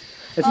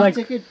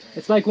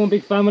 It's like one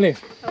big family.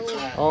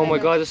 Oh, Oh my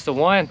god, it's the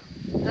wine.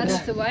 that's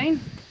the wine.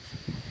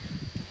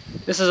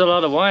 This is a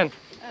lot of wine.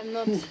 I'm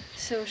not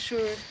so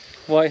sure.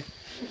 Why?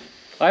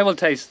 I will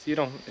taste. You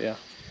don't. Yeah.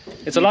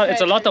 It's a You lot. try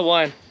It's a lot first. of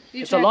wine.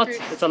 You It's a try lot.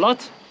 first. It's a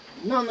lot.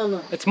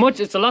 No. It's much.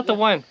 It's a lot of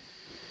wine.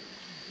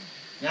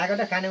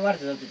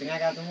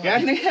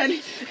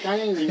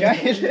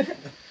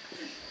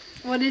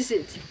 What is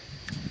it?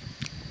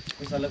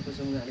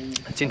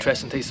 It's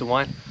interesting taste of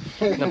wine.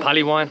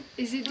 Nepali wine.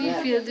 Is it? Do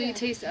you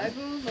taste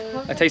alcohol?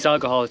 Or? I taste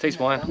alcohol. I taste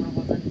wine.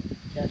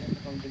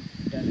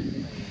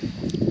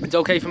 It's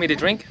okay for me to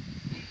drink.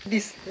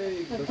 this.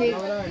 Okay.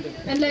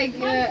 And like,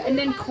 and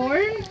then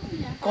corn,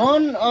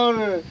 Corn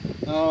or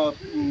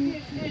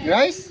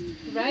rice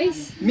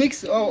rice.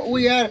 mix.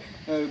 We are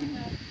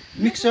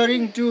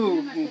mixing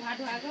to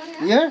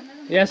here.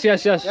 Yes,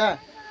 yes, yes. Yeah.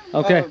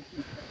 Okay.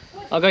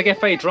 I'm gonna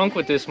get very drunk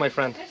with this, my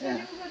friend.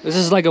 Yeah. This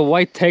is like a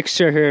white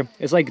texture here.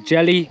 It's like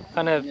jelly,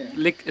 kind of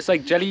it's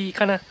like jelly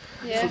kind of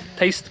Yeah.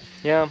 taste.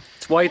 Yeah,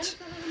 it's white.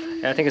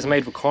 I think it's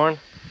made with corn.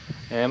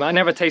 I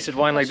never tasted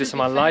wine like this in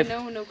my life.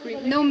 No, no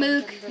cream, no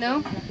milk,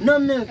 no. No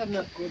milk.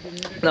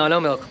 No. No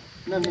milk.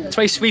 No milk. It's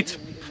very sweet.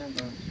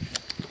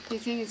 Do you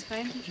think it's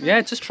fine?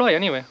 Yeah, just try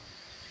anyway.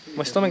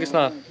 My stomach is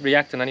not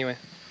reacting anyway.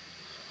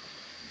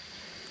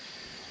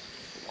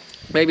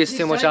 Maybe it's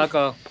too much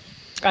alcohol.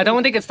 I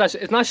don't think it's that.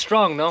 It's not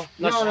strong, no.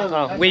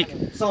 Not weak.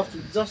 Soft,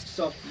 just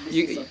soft.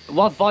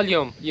 What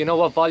volume? You know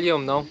what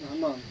volume? No.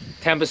 No.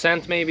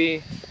 10%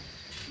 maybe.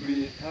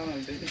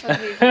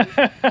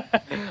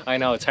 I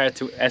know it's hard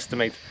to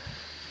estimate.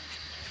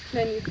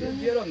 Then you could.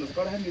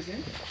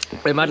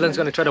 Wait, Madeline's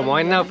gonna try the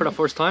wine now for the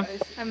first time.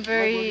 I'm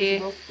very.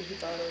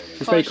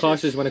 She's very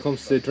cautious when it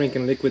comes to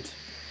drinking liquid.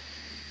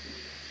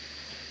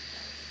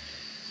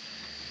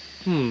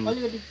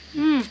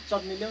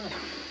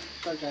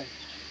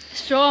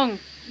 Strong.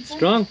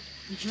 Strong.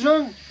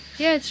 Strong.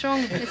 Yeah, it's strong.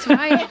 It's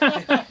wine.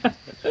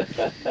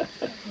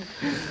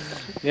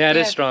 Yeah, it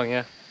is Yeah. strong.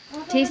 Yeah.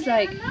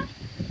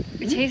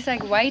 It tastes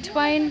like white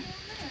wine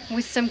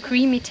with some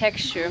creamy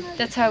texture.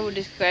 That's how I would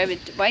describe it.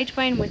 White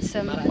wine with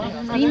some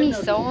creamy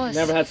sauce.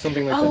 Never had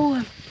something like that.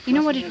 Oh, you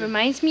know what it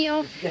reminds me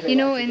of? You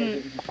know,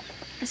 in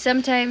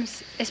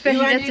sometimes,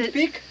 especially that's a,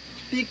 Pig?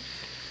 Pig?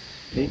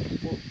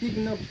 Pig,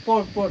 no,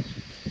 pork.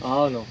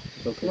 Oh no,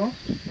 it's okay. No?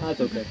 That's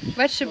okay.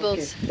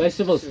 vegetables.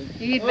 Vegetables.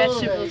 You eat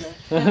vegetables.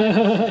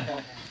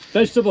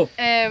 Vegetable.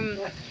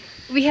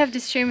 We have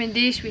this German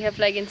dish. We have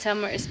like in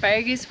summer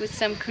asparagus with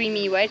some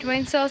creamy white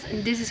wine sauce,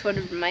 and this is what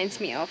it reminds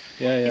me of.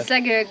 Yeah, yeah. It's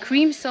like a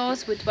cream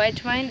sauce with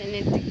white wine, and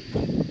it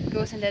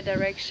goes in that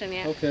direction.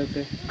 Yeah. Okay,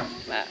 okay.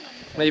 Wow.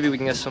 Maybe we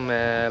can get some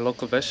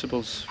local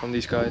vegetables from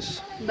these guys.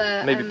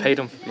 But Maybe pay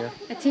them. Yeah.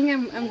 I think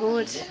I'm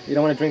good. You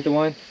don't want to drink the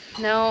wine?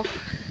 No. I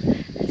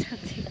don't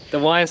think. The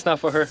wine's not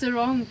for her.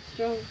 Strong.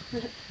 Strong.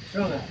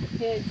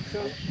 Yeah, it's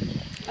strong.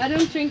 I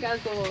don't drink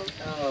alcohol.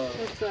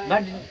 That's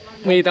why.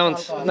 We don't.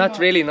 Not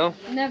really, no.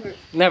 Never.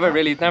 Never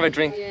really. Never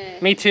drink. Yeah.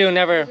 Me too.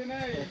 Never.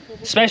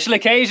 Special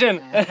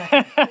occasion.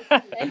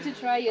 And to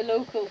try your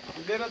local.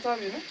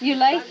 You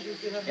like?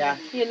 Yeah.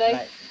 You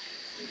like?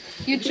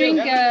 You drink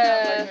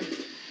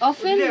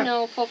often?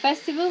 No, for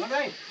festival?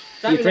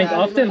 You drink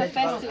often? For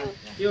festival.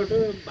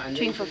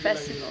 Drink for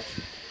festival.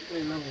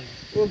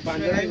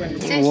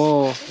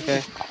 Whoa.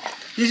 Okay.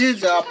 This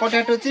is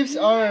potato chips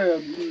or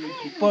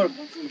pork.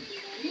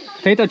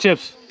 Potato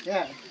chips.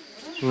 Yeah.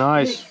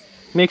 Nice.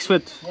 Mixed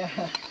with Yeah.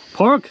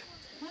 pork.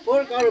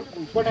 Pork or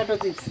potato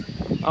chips.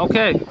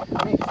 Okay.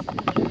 Mix.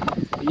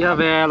 You have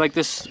like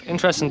this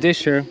interesting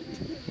dish here.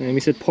 And we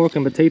said pork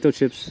and potato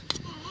chips.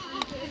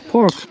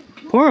 Pork.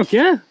 Pork,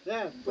 yeah?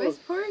 Yeah. Where's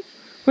pork?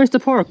 Where's the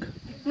pork?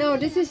 No,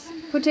 this is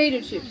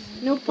potato chips.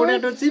 No pork.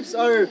 Potato chips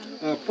or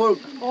pork.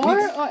 Or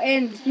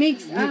and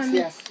mix. Mix,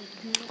 yes.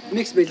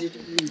 Mix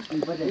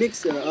vegetable.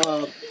 Mix.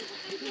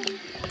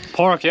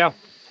 Pork, yeah.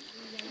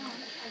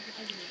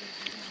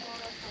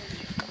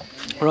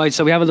 Right,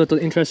 so we have a little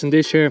interesting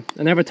dish here.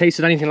 I never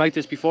tasted anything like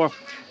this before.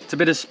 It's a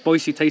bit of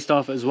spicy taste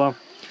off it as well.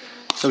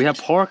 So we have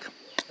pork.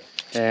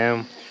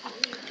 Really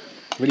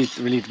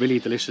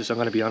delicious, I'm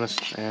gonna be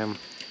honest.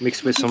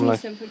 Mixed with some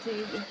like Some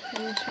potato.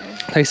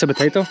 taste of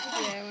potato. Yeah,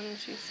 I want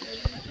to taste it.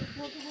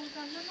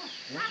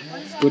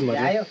 It's good,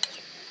 man.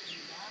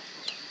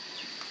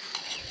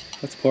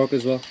 That's pork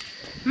as well.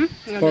 No,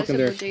 pork that's in a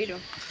there. potato.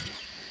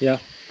 Yeah.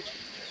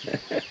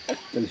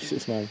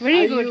 Delicious, man.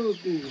 Very Are good.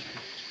 you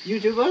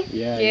YouTuber?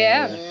 Yeah.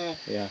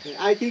 Yeah.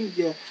 I think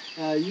you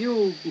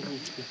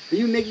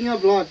making a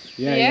vlog.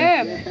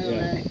 Yeah.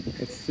 Right.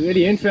 It's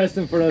really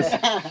interesting for us.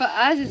 For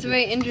us, it's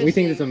very interesting. We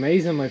think it's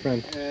amazing, my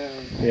friend.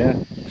 Yeah.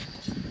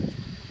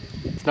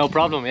 It's no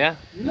problem, yeah?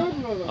 No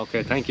problem.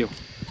 Okay, thank you.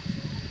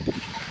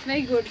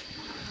 very good.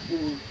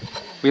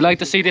 We like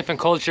to see different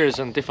cultures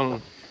and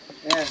different...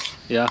 Yeah.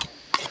 Yeah.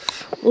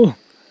 Oh.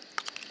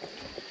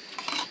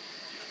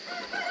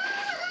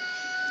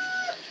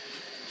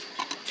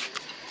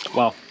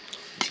 Wow.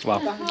 Wow.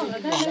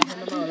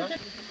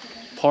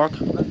 Pork.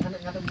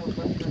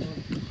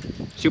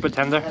 Super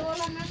tender.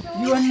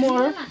 You want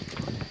more?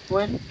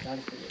 When?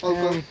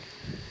 Okay.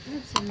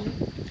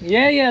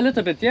 Yeah, a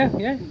little bit, yeah.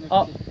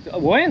 Oh,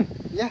 wine?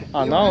 Yeah.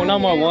 Oh, no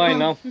more wine,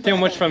 no. Too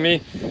much for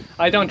me.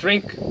 I don't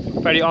drink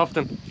very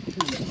often.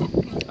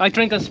 I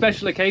drink on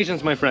special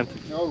occasions, my friend.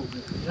 No.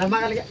 I've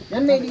done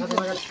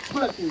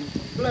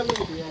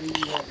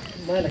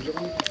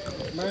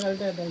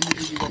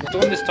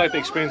this type of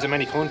experience in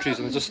many countries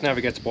and it just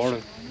never gets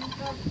boring.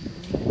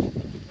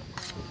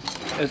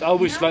 It's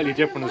always slightly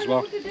different as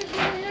well.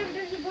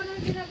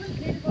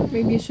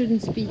 Maybe you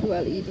shouldn't speak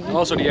while eating.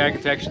 Also the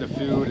architecture, the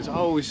food is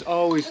always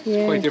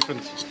quite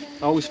different.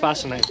 Always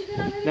fascinating.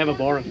 Never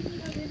boring.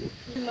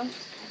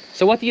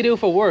 So what do you do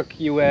for work?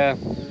 You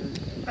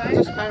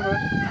Just farmer.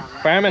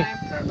 Farming?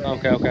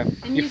 Okay, okay.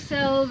 And you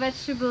sell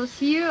vegetables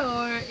here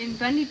or in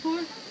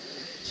Bandipur?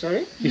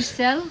 Sorry? You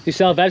sell You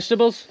sell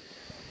vegetables?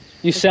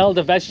 You sell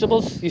the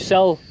vegetables? You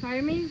sell,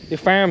 farming? you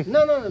farm?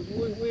 No,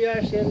 we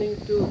are selling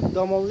to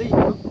Damoli, you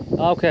know?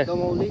 Okay.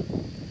 Damoli.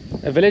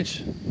 A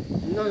village?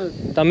 No,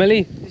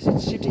 Tamili? this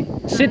is city.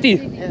 City?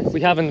 Yes.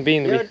 We haven't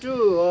been. Here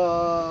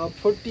to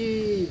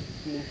 14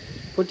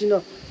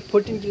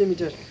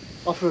 kilometers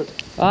off-road.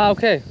 Ah,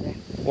 okay.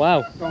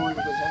 Wow.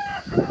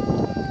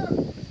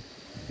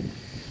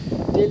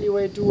 Daily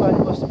way to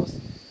one bus.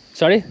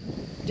 Sorry?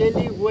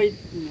 Daily way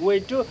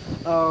to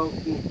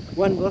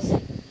one bus.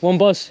 One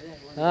bus?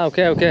 Ah,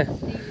 okay, okay.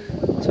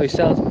 So you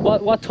sell,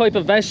 what type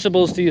of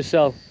vegetables do you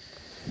sell?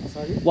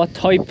 Sorry? What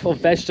type of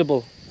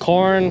vegetable?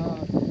 Corn,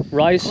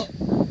 rice?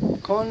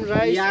 Corn,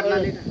 rice,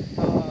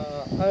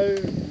 or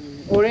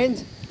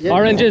orange. Yeah,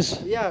 Oranges?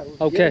 Yeah.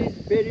 Okay.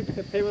 Very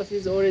famous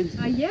is orange.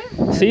 Yeah.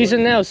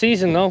 Season now,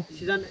 season, no?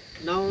 Season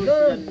now. No,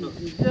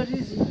 there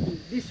is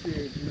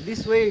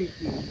this way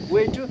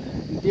to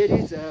there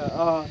is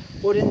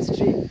orange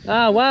tree.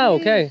 Ah, wow,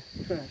 okay.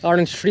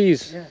 Orange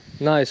trees. Yeah.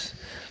 Nice.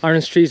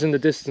 Orange trees in the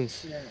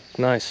distance. Yeah.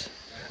 Nice.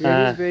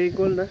 Here is very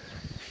cold, no?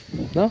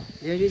 No?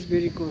 Here is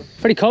very cold.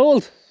 Pretty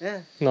cold?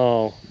 Yeah.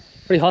 No.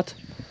 Pretty hot.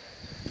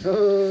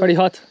 Oh. Pretty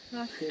hot.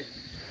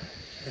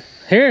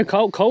 Here,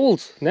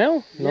 cold.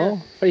 Now?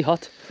 No. Pretty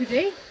hot.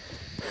 Today?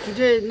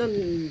 Today, no,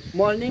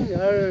 morning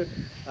or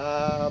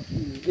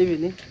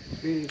evening.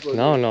 Very cold.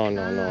 No.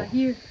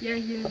 Here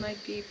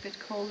might be a bit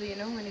cold, you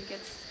know, when it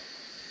gets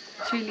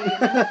chilly, you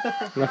know.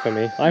 Not for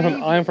me.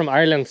 I'm from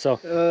Ireland, so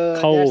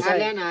cold.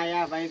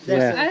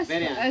 That's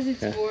As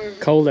it's warm.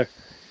 Colder.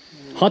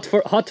 Hot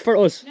for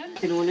us.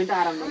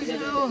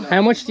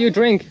 How much do you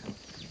drink?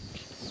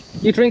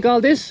 You drink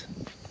all this?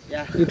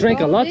 Yeah. You drink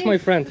a All lot, this? my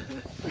friend.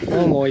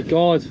 Oh my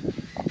god.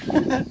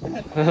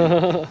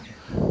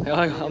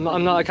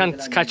 I can't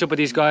catch up with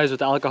these guys with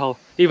the alcohol,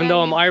 even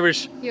though I'm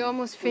Irish. You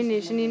almost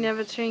finished and you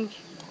never drink.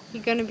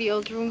 You're gonna be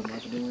all drunk.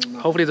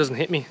 Hopefully it doesn't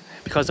hit me,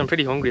 because I'm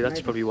pretty hungry,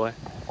 that's probably why.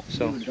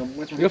 So,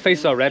 your face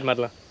is all red,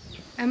 Madeleine.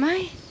 Am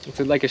I? It's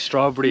like a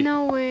strawberry.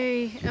 No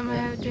way. Do I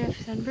have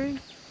sunburn?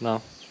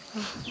 No.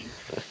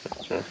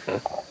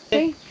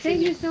 Thank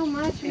you so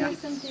much. We have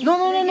something. No.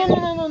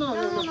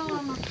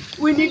 No.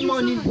 We need Thank you so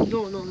money. much. No.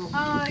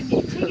 Take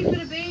it for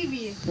the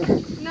baby.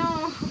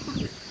 No.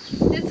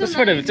 That's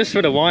so Just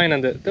for the wine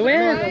and the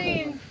wine.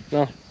 Fine.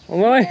 No.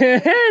 Why?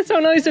 It's so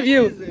nice of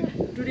you.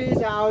 Today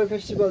is our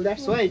festival.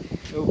 That's why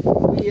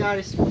we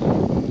are.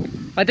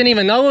 I didn't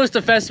even know it was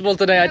the festival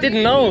today. I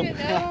didn't know.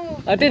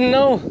 I didn't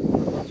know.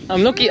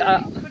 I'm lucky.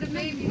 For the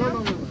baby.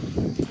 No.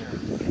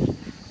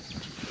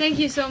 Thank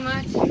you so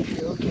much.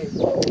 Okay.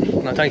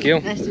 No, thank you.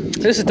 Nice to meet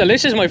you. This is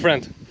delicious, my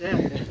friend. Yeah.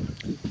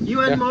 You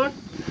want more?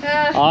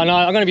 Oh no,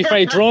 I'm gonna be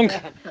very drunk.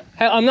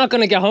 I'm not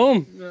gonna get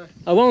home.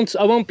 I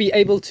won't be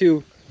able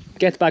to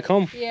get back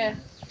home. Yeah.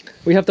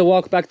 We have to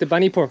walk back to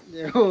Bandipur.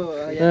 Yeah.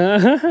 Oh,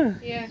 yeah.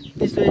 Yeah.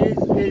 This way is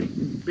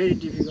very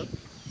difficult.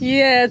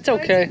 Yeah, it's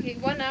okay.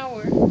 1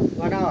 hour.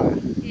 1 hour.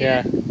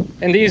 Yeah.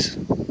 And these.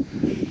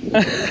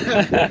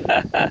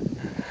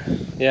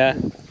 Yeah.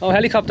 Oh,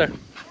 helicopter.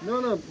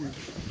 No.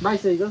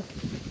 Bicycle.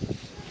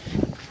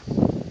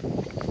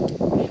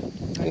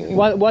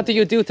 What do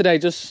you do today?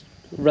 Just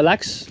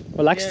relax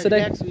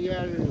today? Relax, we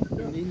are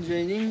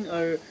enjoying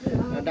or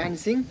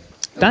dancing.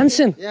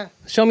 Dancing? Yeah.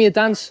 Show me a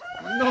dance.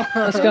 No.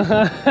 Let's go.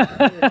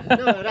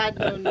 No, right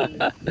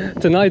now.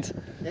 Tonight.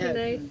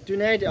 Yeah.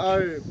 Tonight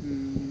or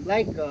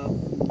like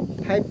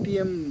 5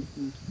 p.m.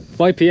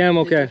 5 p.m.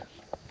 Okay.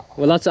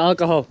 Well, lots of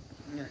alcohol.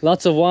 Yeah.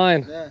 Lots of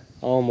wine. Yeah.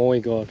 Oh my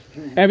god.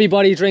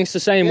 Everybody drinks the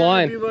same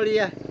wine. Everybody,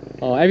 yeah.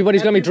 Oh,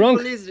 everybody's gonna be drunk.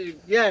 Everybody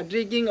is,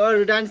 drinking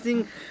or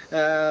dancing.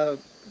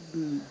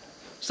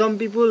 Some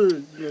people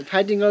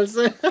fighting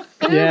also.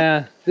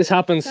 Yeah, this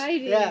happens.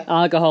 Yeah.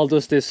 Alcohol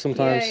does this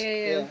sometimes.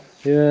 Yeah.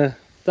 Yeah.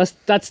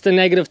 That's the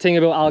negative thing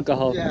about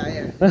alcohol.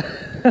 Yeah.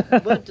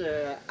 But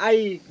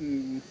I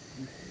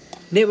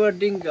never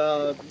drink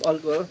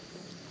alcohol.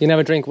 You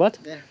never drink what?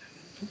 Yeah.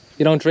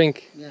 You don't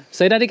drink? Yeah.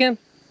 Say that again?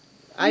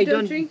 I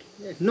don't drink?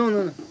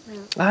 No.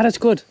 Ah, that's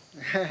good.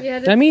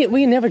 Yeah. I mean,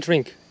 we never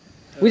drink.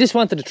 We just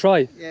wanted to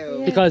try.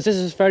 Yeah. Because this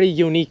is very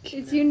unique.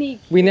 It's unique.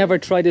 We never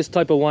tried this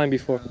type of wine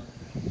before.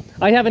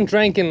 I haven't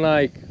drank in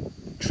like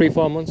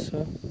 3-4 months.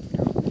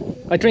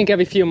 I drink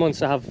every few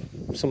months. I have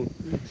some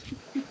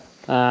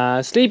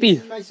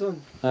sleepy. My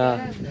son.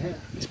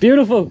 It's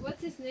beautiful.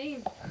 What's his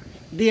name?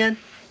 Dian.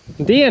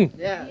 Dian.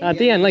 Yeah.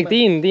 Dian, like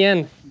Dean.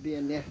 Dian,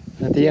 yeah.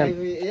 Dian.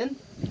 Dian.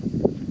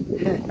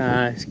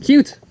 It's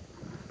cute.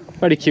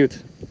 Very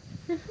cute.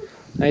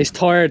 He's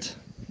tired.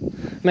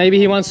 Maybe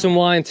he wants some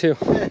wine too.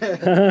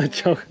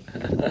 Joke.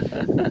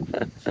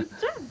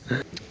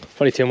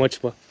 Probably too much,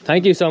 but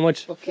thank you so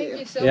much. Thank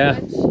you so Yeah.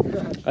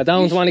 much. I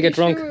don't want to get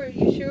drunk.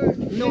 You sure?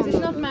 No, Because it's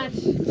not much.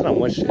 It's not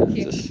much.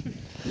 Okay. Just-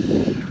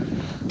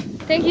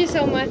 Thank you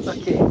so much.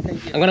 Okay,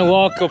 thank you. I'm gonna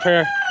walk up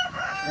here.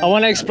 I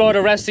want to explore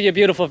the rest of your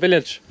beautiful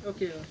village.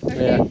 Okay.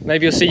 Yeah.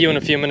 Maybe I'll see you in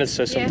a few minutes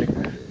or something.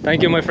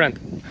 Thank you, my friend.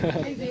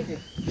 Thank you.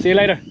 See you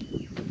later.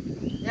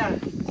 Yeah.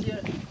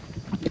 Here.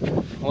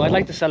 Well, I'd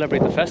like to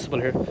celebrate the festival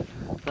here.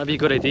 That'd be a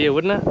good idea,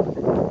 wouldn't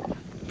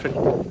it? Pretty.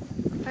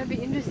 That'd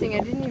be interesting.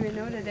 I didn't even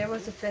know that there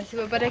was a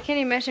festival, but I can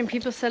imagine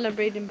people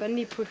celebrate in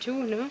Bandipur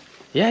too, no?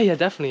 Yeah,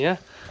 definitely, yeah.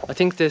 I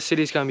think the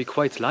city's gonna be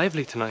quite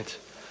lively tonight.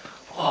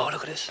 Oh,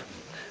 look at this.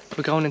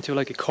 We're going into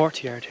like a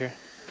courtyard here.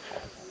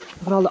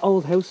 Look at all the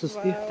old houses.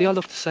 Wow. They all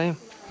look the same.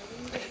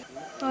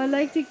 Oh, I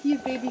like the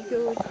cute baby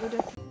goat.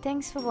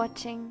 Thanks for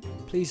watching.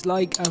 Please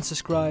like and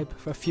subscribe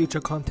for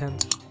future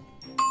content.